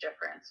huge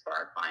difference for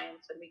our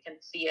clients, and we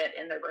can see it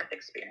in their birth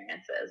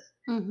experiences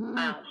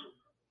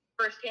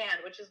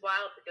firsthand, which is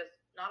wild because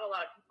not a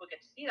lot of people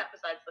get to see that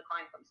besides the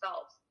client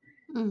themselves,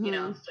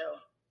 so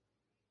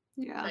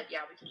but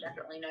yeah, we can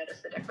definitely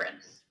notice the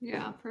difference.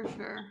 Yeah, for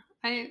sure.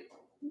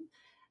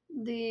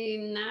 The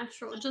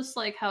natural, just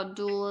like how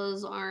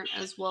doulas aren't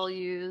as well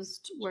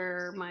used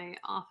where my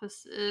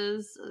office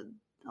is,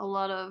 a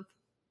lot of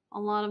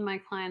my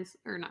clients,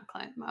 or not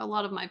client, a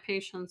lot of my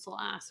patients will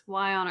ask,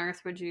 why on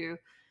earth would you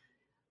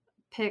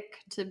pick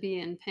to be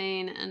in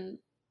pain? And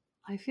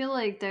I feel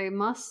like they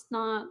must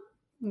not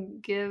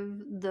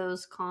give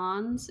those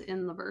cons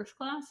in the birth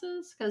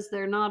classes because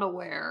they're not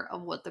aware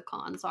of what the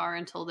cons are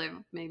until they've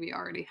maybe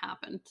already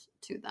happened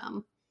to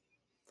them.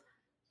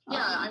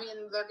 Yeah, I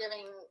mean, they're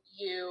giving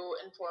you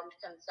informed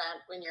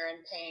consent when you're in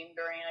pain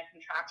during a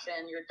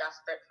contraction, you're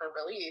desperate for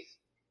relief.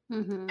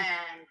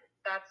 And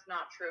that's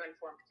not true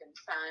informed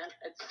consent.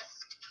 It's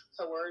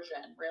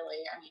coercion,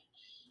 really. I mean,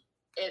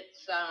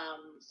 it's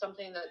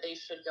something that they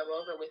should go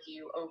over with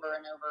you over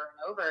and over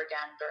and over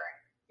again during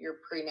your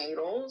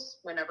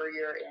prenatals, whenever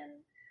you're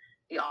in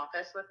the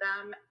office with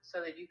them, so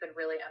that you could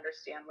really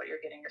understand what you're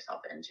getting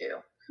yourself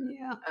into.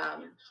 Yeah.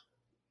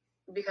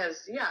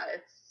 Because,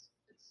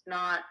 it's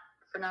not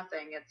for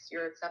nothing.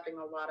 You're accepting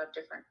a lot of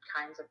different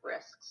kinds of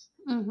risks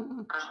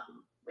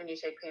when you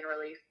take pain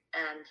relief.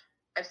 And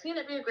I've seen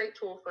it be a great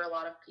tool for a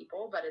lot of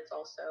people, but it's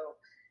also,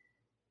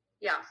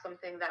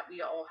 something that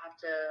we all have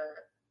to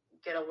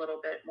get a little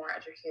bit more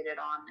educated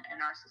on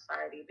in our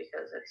society,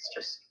 because it's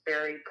just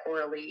very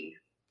poorly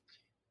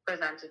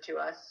presented to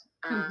us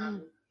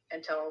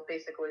until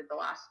basically the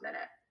last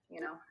minute, you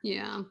know?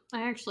 Yeah.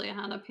 I actually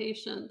had a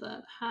patient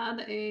that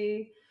had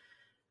a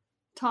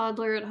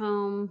toddler at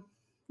home,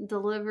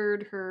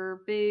 delivered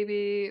her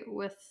baby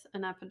with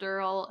an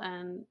epidural,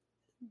 and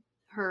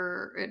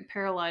it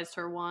paralyzed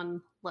her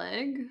one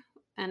leg,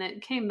 and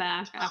it came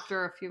back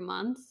after a few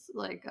months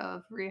like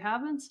of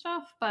rehab and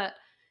stuff, but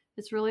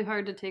it's really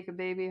hard to take a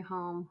baby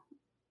home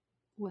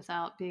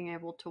without being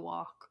able to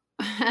walk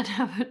and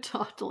have a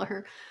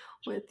toddler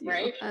with you,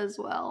 right, as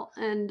well.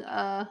 And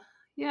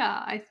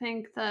yeah, I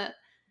think that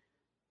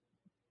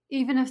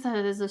even if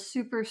that is a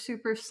super,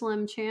 super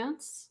slim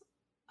chance,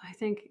 I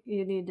think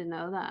you need to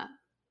know that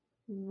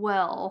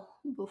well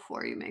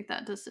before you make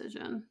that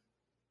decision.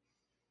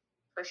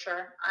 For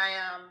sure.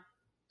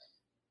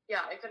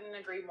 Yeah, I couldn't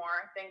agree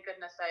more. Thank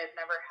goodness I have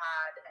never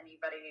had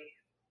anybody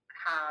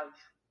have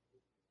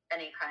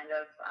any kind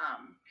of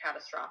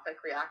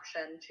catastrophic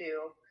reaction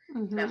to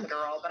an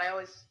epidural. But I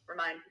always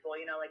remind people,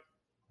 you know, like,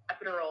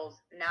 epidurals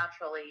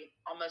naturally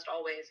almost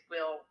always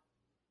will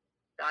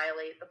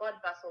dilate the blood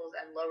vessels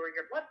and lower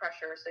your blood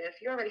pressure. So if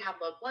you already have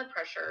low blood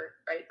pressure,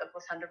 right, the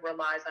placenta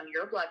relies on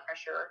your blood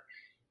pressure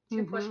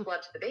to push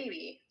blood to the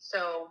baby.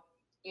 So,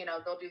 you know,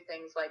 they'll do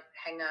things like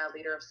hang a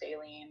liter of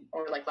saline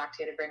or like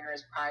lactated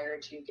bringers prior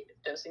to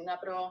dosing the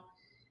epidural,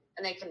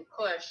 and they can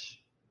push,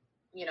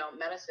 you know,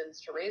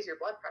 medicines to raise your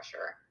blood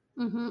pressure.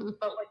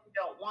 But what you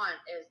don't want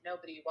is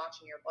nobody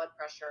watching your blood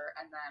pressure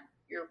and then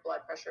your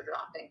blood pressure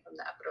dropping from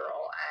the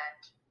epidural, and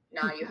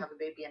now you have a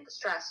baby in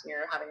distress and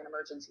you're having an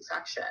emergency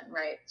section,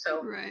 right?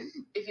 So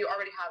if you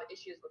already have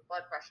issues with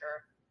blood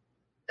pressure,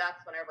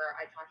 that's whenever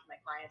I talk to my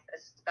clients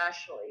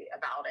especially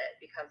about it,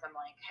 because I'm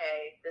like,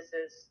 hey, this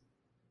is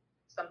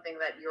something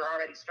that you're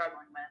already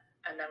struggling with,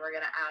 and then we're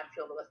going to add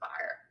fuel to the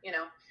fire, you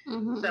know?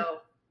 So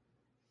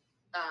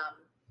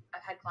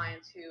I've had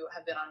clients who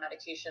have been on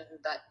medication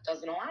that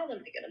doesn't allow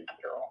them to get an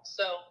epidural.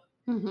 So,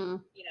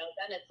 you know,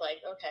 then it's like,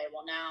 okay,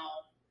 well,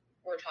 now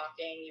we're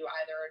talking, you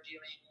either are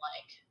doing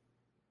like,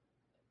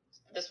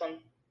 this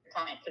one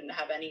client couldn't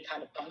have any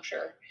kind of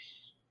puncture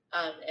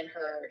in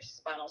her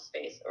spinal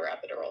space or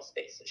epidural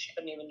space. So she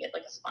couldn't even get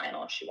like a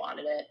spinal if she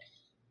wanted it.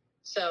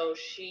 So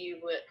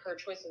her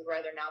choices were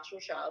either natural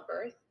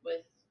childbirth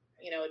with,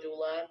 you know, a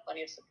doula,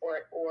 plenty of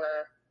support,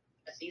 or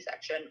a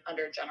C-section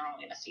under general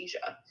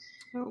anesthesia.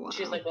 Oh, wow.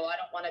 She was like, well, I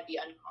don't want to be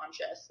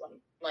unconscious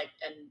and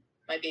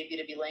my baby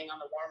to be laying on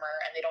the warmer,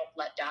 and they don't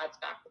let dads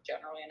back with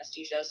general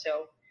anesthesia.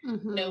 So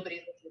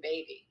nobody's with the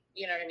baby.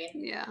 You know what I mean?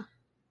 Yeah,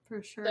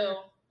 for sure.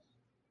 So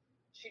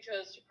she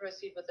chose to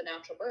proceed with the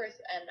natural birth,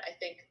 and I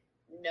think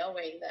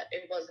knowing that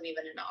it wasn't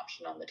even an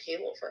option on the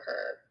table for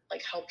her,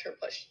 like, helped her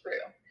push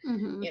through,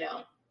 you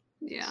know?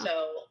 Yeah.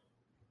 So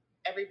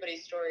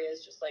everybody's story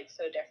is just like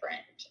so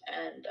different,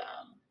 and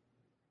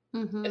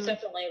it's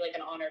definitely like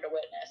an honor to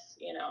witness,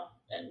 you know,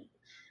 and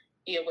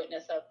be a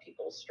witness of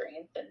people's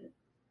strength, and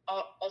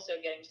also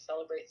getting to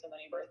celebrate so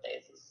many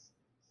birthdays is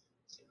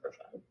super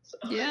fun. So.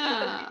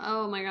 Yeah.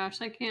 Oh my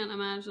gosh, I can't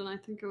imagine. I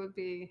think it would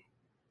be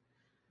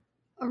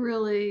a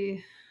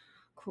really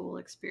cool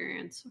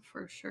experience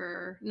for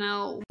sure.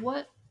 Now,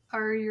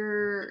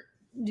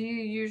 do you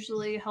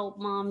usually help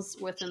moms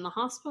within the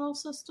hospital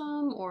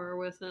system or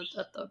with it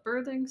at the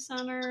birthing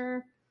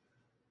center?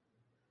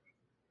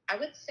 I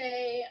would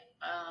say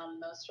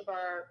most of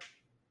our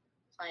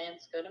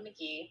clients go to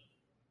McGee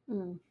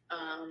in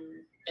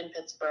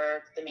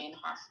Pittsburgh, the main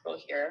hospital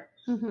here.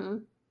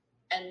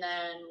 And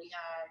then we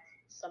have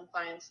some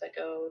clients that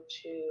go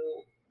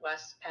to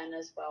West Penn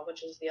as well,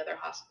 which is the other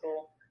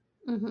hospital.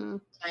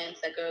 Clients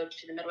that go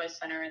to the midwife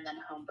center and then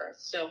home birth.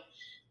 So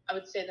I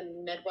would say the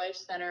midwife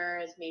center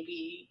is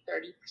maybe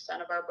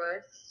 30% of our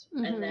births,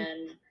 and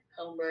then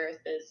home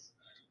birth is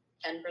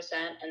 10%,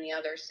 and the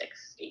other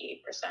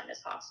 60%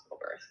 is hospital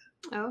birth.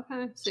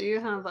 Okay, so you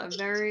have a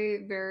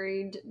very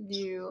varied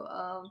view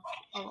of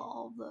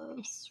all of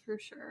those, for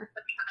sure.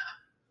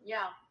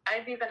 Yeah,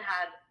 I've even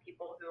had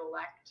people who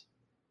elect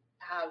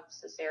to have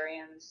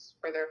cesareans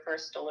for their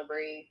first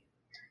delivery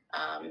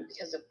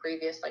because of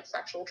previous like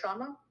sexual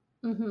trauma,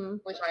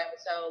 which I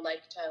also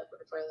like to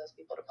refer those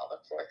people to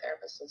pelvic floor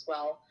therapists as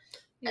well,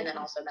 and then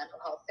also mental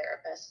health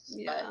therapists.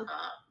 But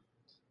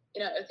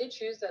you know, if they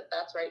choose that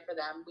that's right for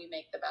them, we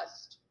make the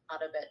best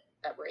out of it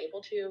that we're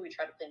able to. We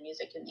try to play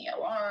music in the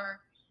OR.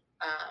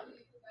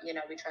 You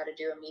know, we try to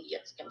do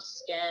immediate skin to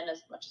skin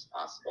as much as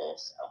possible.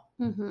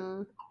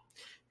 So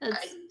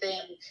I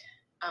think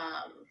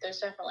there's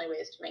definitely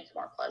ways to make it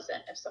more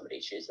pleasant if somebody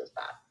chooses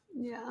that.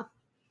 Yeah.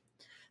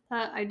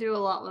 I do a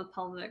lot with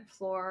pelvic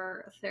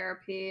floor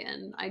therapy,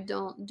 and I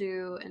don't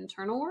do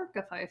internal work.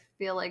 If I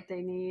feel like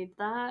they need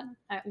that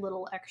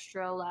little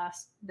extra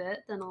last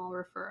bit, then I'll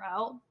refer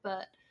out.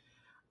 But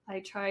I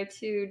try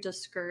to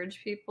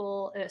discourage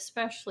people,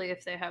 especially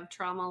if they have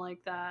trauma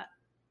like that,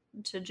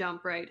 to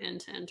jump right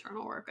into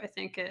internal work. I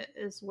think it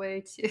is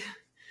way too,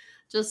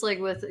 just like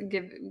with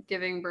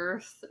giving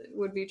birth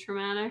would be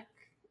traumatic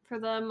for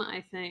them.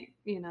 I think,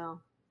 you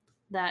know,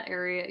 that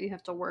area, you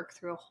have to work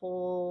through a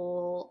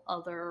whole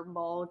other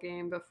ball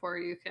game before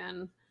you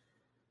can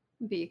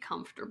be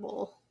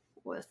comfortable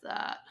with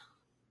that.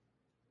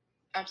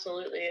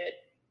 Absolutely. It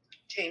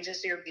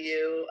changes your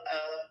view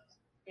of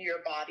your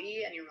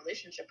body and your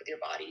relationship with your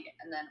body.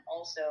 And then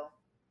also,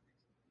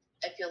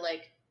 I feel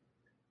like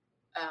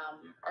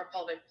our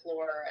pelvic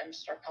floor and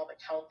just our pelvic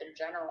health in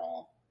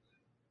general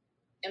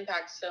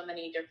impacts so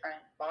many different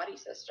body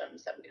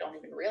systems that we don't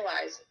even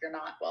realize if you're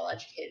not well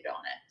educated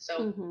on it.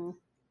 So,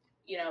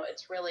 you know,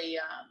 it's really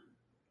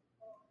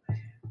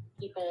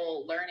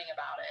people learning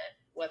about it,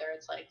 whether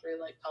it's like through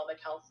like pelvic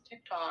health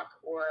TikTok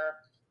or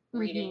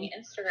reading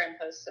Instagram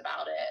posts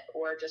about it,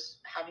 or just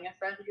having a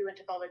friend who went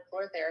to pelvic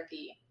floor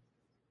therapy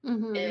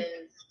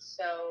is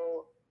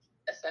so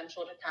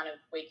essential to kind of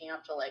waking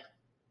up to like,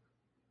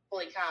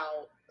 holy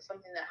cow,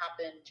 something that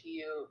happened to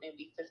you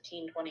maybe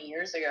 15, 20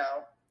 years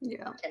ago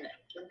can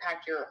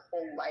impact your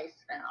whole life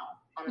now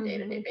on a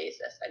day-to-day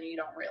basis, and you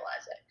don't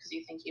realize it because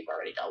you think you've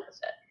already dealt with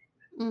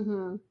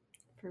it.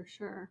 For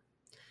sure.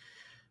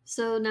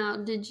 So now,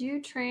 did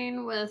you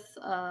train with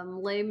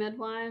lay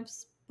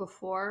midwives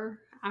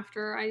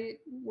after I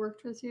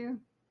worked with you?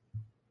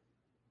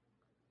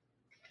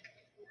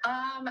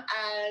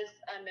 As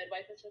a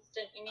midwife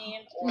assistant, you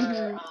mean, or as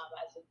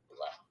a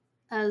doula?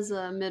 As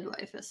a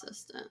midwife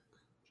assistant.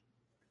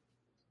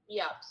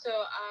 Yeah, so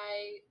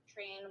I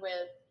trained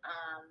with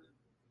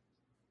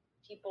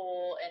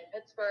people in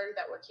Pittsburgh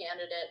that were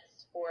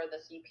candidates for the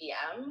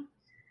CPM.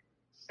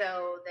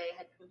 So they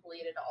had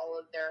completed all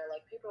of their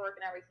like paperwork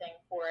and everything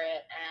for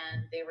it,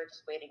 and they were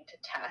just waiting to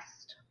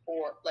test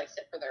for like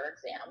sit for their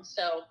exam.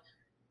 So,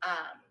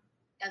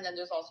 and then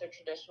there's also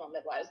traditional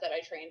midwives that I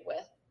trained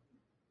with,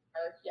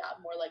 or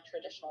more like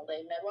traditional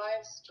lay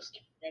midwives, just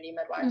community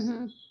midwives.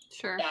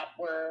 Sure.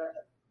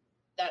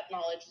 That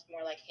knowledge is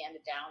more like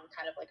handed down,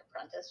 kind of like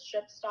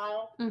apprenticeship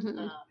style.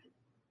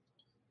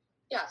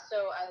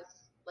 So as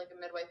like a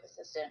midwife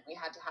assistant, we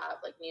had to have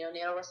like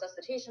neonatal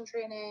resuscitation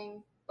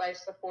training, life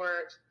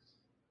support,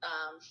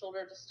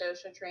 shoulder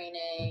dystocia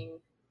training,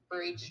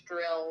 breech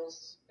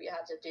drills. We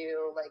had to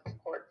do like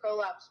cord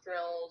prolapse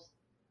drills.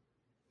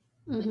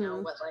 You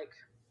know, what like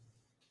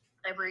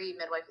every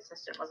midwife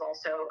assistant was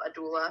also a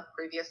doula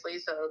previously,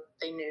 so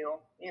they knew,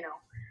 you know,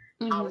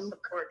 how to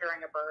support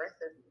during a birth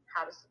and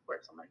how to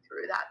support someone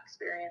through that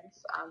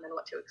experience, and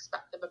what to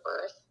expect of a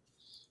birth.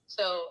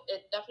 So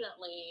it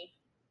definitely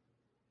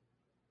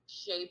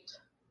shaped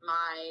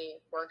my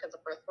work as a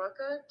birth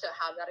worker to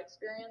have that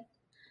experience.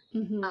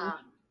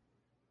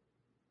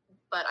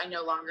 But I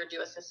no longer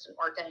do assistant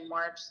work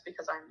anymore just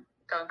because I'm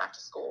going back to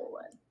school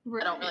and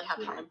I don't really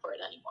have time for it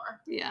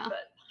anymore. Yeah.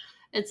 But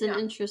it's an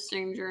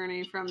interesting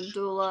journey from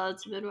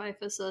doula to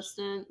midwife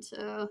assistant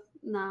to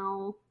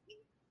now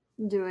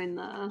doing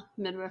the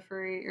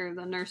midwifery or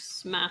the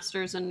nurse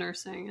master's in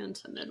nursing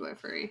into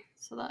midwifery.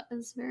 So that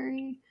is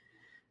very,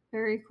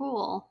 very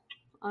cool.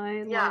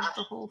 I love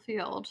the whole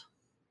field.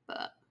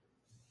 But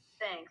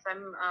thanks.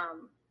 I'm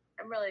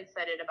really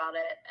excited about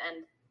it.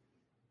 And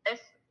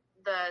if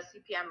the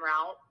CPM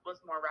route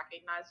was more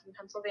recognized in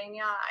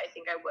Pennsylvania, I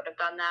think I would have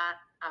done that.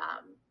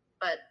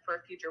 But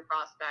for future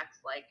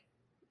prospects, like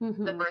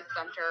the birth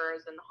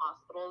centers and the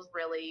hospitals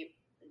really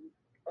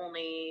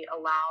only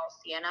allow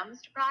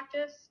CNMs to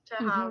practice to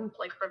have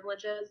like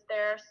privileges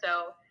there.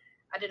 So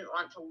I didn't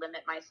want to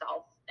limit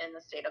myself in the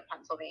state of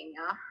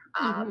Pennsylvania.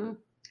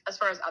 As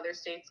far as other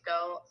states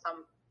go,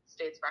 some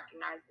states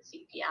recognize the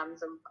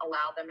CPMs and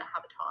allow them to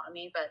have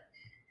autonomy, but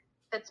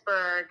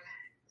Pittsburgh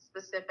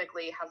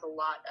specifically has a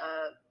lot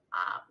of,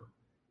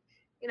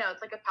 you know,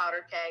 it's like a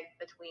powder keg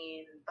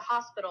between the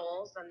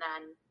hospitals, and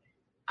then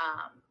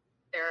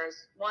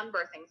there's one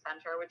birthing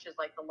center, which is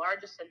like the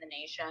largest in the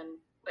nation,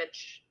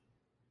 which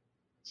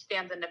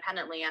stands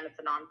independently and it's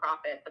a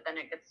nonprofit, but then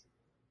it gets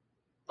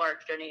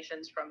large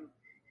donations from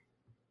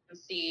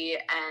MC,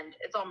 and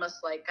it's almost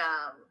like,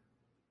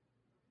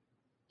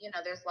 you know,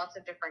 there's lots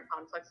of different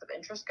conflicts of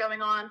interest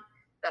going on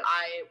that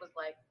I was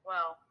like,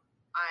 well,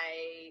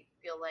 I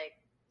feel like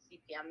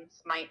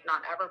CPMs might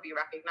not ever be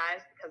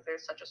recognized because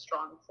there's such a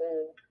strong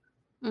hold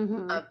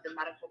of the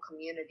medical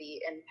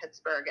community in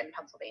Pittsburgh and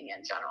Pennsylvania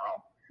in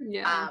general.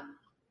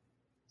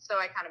 So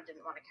I kind of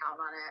didn't want to count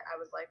on it. I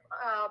was like,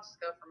 well, I'll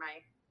just go for my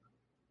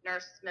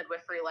nurse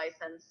midwifery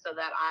license so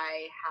that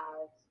I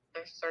have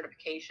the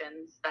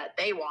certifications that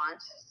they want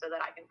so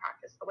that I can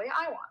practice the way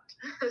I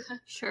want.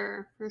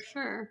 Sure, for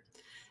sure.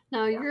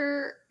 Now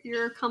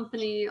your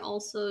company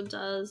also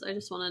does, I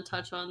just want to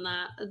touch on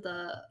that,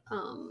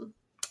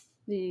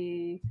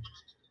 the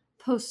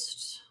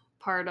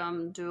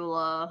postpartum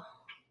doula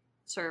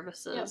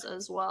services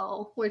as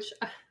well, which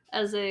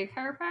as a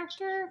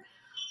chiropractor,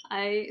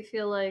 I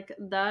feel like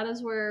that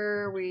is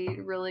where we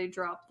really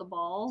drop the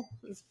ball.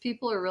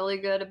 People are really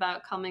good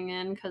about coming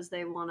in because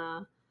they want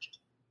to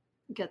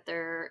get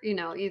their, you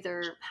know,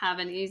 either have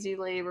an easy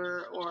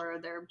labor or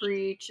their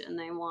breech and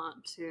they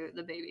want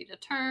the baby to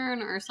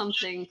turn or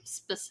something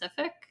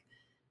specific.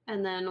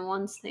 And then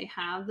once they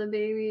have the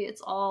baby,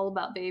 it's all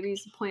about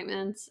baby's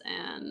appointments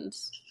and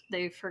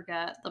they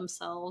forget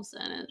themselves,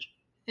 and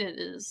it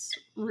is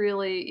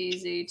really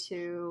easy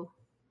to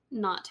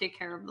not take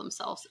care of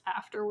themselves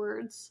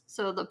afterwards.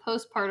 So the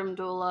postpartum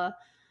doula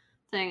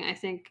thing, I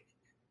think,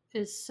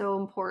 is so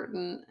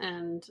important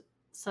and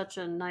such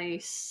a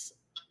nice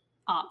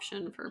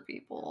option for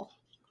people.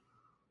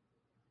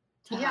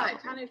 Yeah,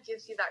 it kind of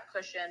gives you that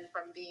cushion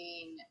from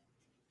being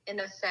in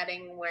a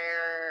setting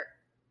where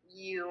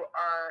you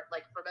are,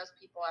 like, for most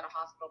people at a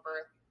hospital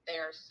birth, they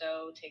are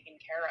so taken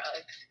care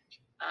of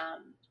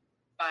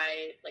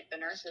by, like, the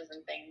nurses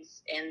and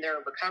things in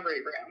their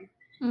recovery room.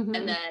 Mm-hmm.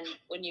 And then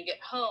when you get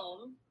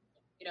home,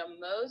 you know,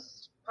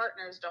 most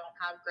partners don't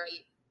have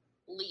great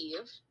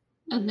leave.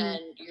 And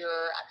then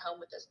you're at home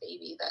with this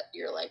baby that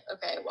you're like,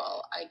 okay,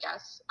 well, I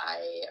guess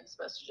I am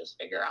supposed to just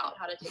figure out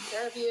how to take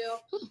care of you.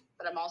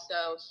 But I'm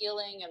also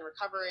healing and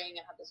recovering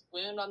and have this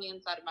wound on the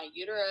inside of my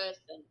uterus.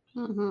 And,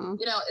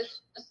 you know, it's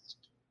just,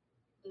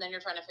 and then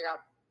you're trying to figure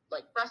out,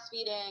 like,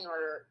 breastfeeding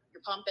or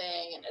you're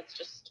pumping. And it's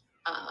just,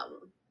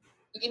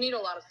 you need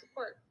a lot of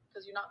support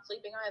because you're not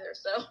sleeping either.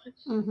 So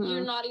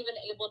you're not even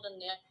able to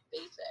nail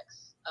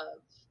basics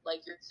of,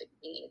 like, your sick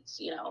needs,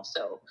 you know.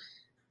 So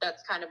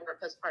that's kind of where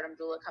postpartum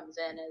doula comes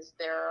in, is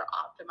they're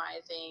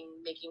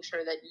optimizing, making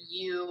sure that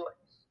you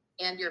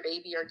and your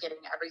baby are getting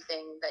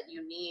everything that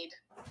you need,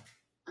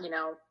 you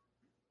know,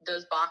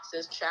 those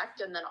boxes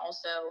checked, and then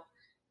also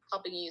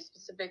helping you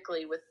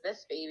specifically with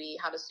this baby,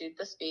 how to soothe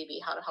this baby,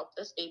 how to help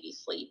this baby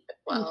sleep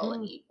well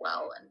and eat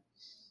well. And,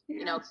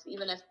 you know,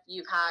 even if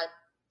you've had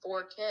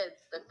 4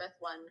 kids, the 5th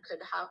one could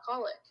have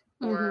colic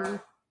or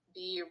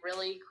be a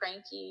really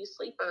cranky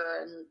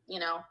sleeper and, you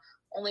know,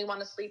 only want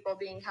to sleep while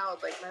being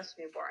held, like most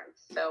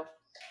newborns. So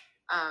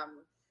I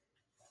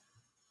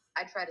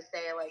try to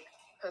say, like,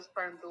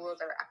 postpartum doulas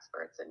are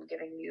experts in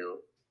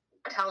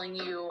telling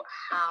you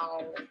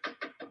how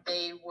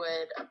they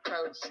would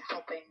approach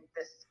helping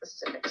this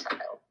specific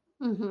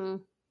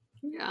child.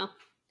 Yeah,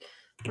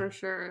 for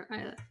sure.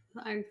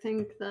 I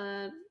think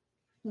that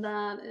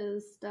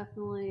is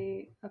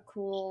definitely a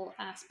cool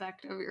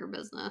aspect of your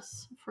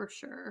business, for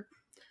sure.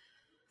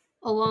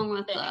 Along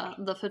with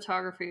the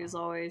photography is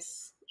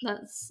always,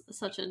 that's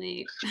such a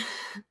neat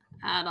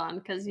add-on,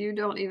 because you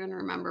don't even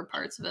remember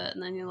parts of it,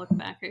 and then you look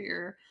back at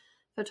your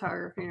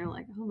photography and you're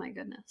like, oh my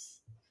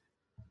goodness.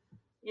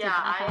 Yeah,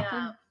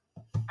 I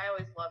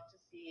always love to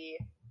see,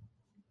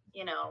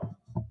 you know,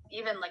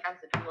 even, like, as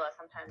a doula,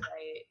 sometimes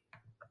I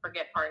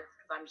forget parts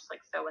because I'm just, like,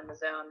 so in the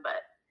zone,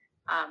 but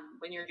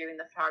when you're doing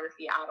the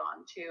photography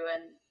add-on too,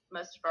 and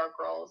most of our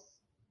girls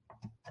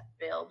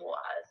available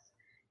as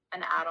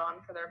an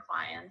add-on for their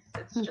clients,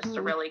 it's just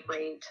a really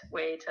great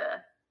way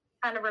to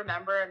kind of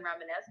remember and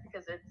reminisce,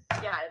 because it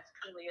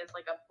truly is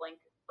like a blink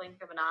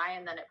of an eye,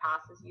 and then it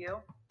passes you.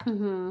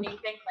 And you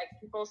think, like,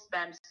 people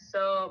spend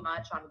so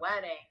much on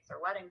weddings or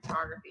wedding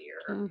photography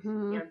or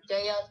you know,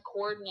 day of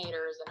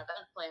coordinators and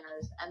event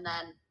planners, and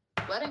then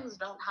weddings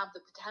don't have the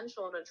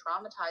potential to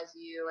traumatize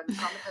you and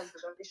traumatize the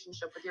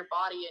relationship with your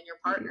body and your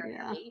partner and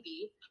your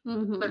baby,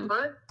 but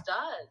birth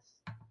does,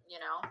 you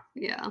know.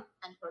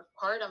 And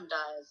postpartum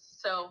does.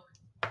 So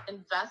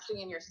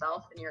investing in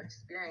yourself and your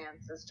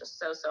experience is just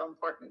so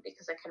important,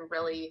 because it can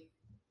really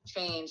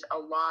change a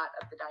lot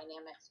of the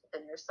dynamics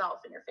within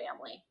yourself and your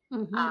family.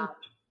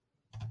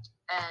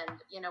 And,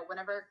 you know,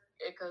 whenever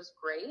it goes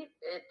great,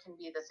 it can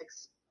be this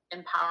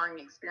empowering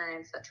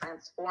experience that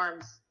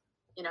transforms,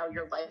 you know,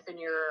 your life and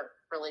your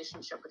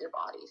relationship with your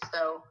body.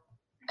 So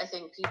I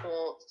think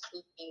people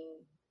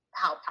seeing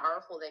how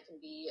powerful they can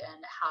be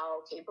and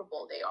how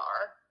capable they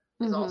are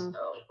is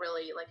also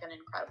really, like, an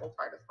incredible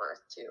part of birth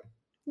too.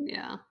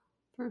 Yeah,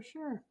 for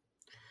sure.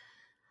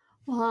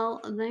 Well,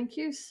 thank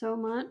you so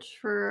much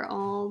for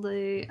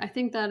I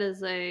think that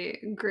is a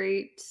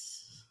great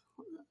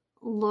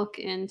look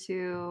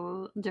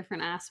into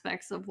different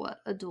aspects of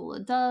what a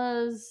doula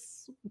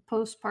does,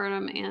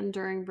 postpartum and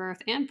during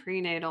birth and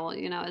prenatal.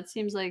 You know, it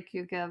seems like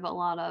you give a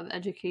lot of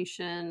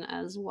education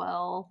as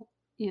well,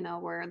 you know,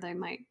 where they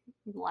might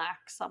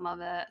lack some of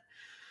it.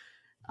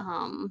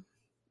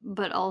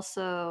 But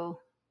also,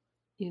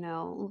 you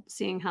know,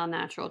 seeing how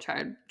natural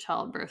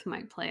childbirth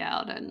might play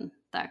out and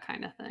that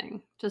kind of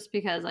thing. Just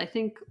because I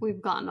think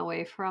we've gotten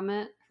away from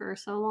it for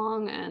so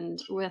long,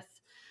 and with,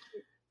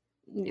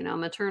 you know,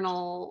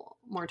 maternal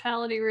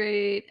mortality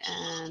rate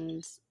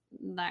and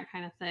that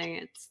kind of thing,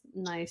 it's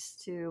nice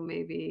to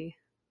maybe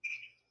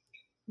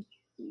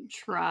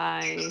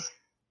try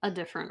a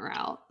different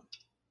route.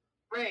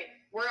 Right.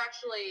 We're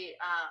actually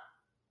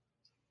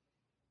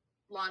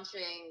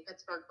launching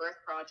Pittsburgh Birth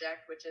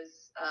Project, which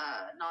is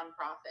a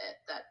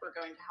nonprofit that we're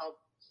going to help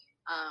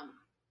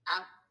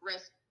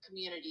at-risk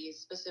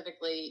communities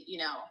specifically, you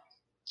know,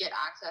 get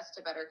access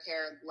to better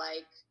care,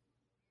 like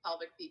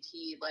pelvic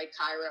PT, like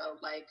chiro,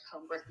 like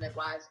home birth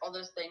midwives, all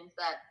those things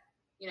that,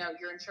 you know,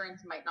 your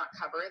insurance might not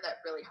cover,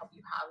 that really help you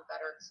have a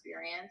better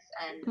experience.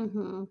 And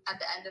at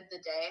the end of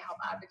the day,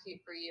 help advocate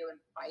for you and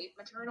fight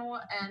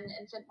maternal and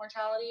infant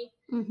mortality.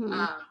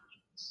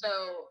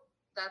 So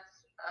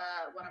that's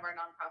one of our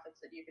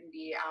nonprofits that you can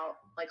be out,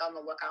 like, on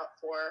the lookout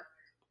for.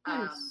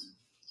 Nice.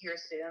 here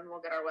soon.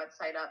 We'll get our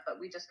website up, but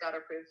we just got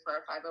approved for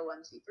our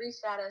 501c3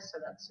 status, so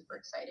that's super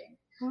exciting.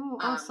 Oh,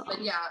 awesome.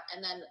 But yeah,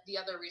 and then the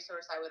other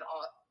resource I would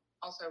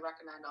also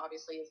recommend,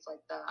 obviously, is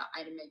like the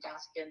Ida Mae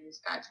Gaskin's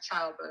Guide to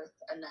Childbirth,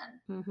 and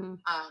then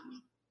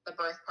The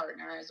Birth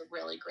Partner is a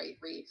really great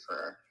read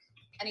for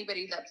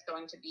anybody that's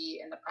going to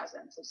be in the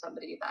presence of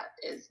somebody that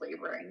is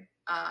laboring,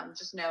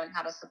 just knowing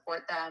how to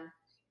support them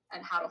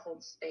and how to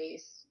hold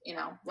space, you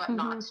know, what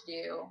not to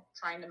do,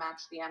 trying to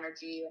match the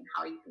energy and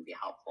how you can be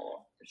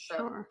helpful. It's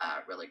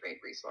a really great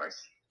resource.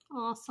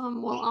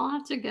 Awesome. Well,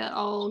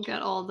 I'll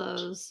get all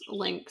those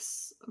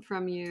links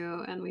from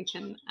you, and we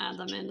can add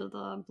them into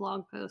the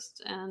blog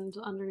post and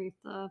underneath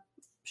the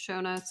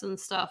show notes and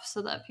stuff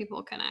so that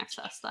people can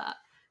access that,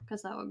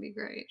 because that would be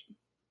great.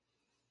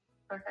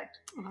 Perfect.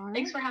 All right.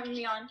 Thanks for having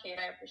me on, Kate.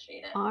 I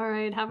appreciate it. All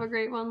right. Have a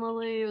great one,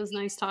 Lily. It was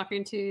nice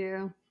talking to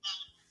you.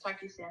 Talk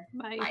to you soon.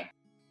 Bye. Bye.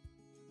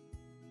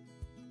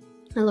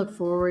 I look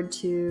forward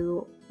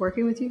to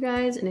working with you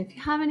guys. And if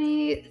you have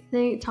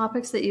any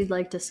topics that you'd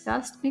like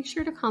discussed, make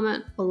sure to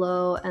comment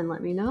below and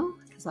let me know,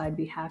 because I'd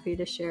be happy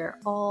to share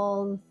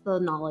all the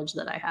knowledge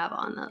that I have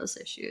on those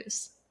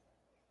issues.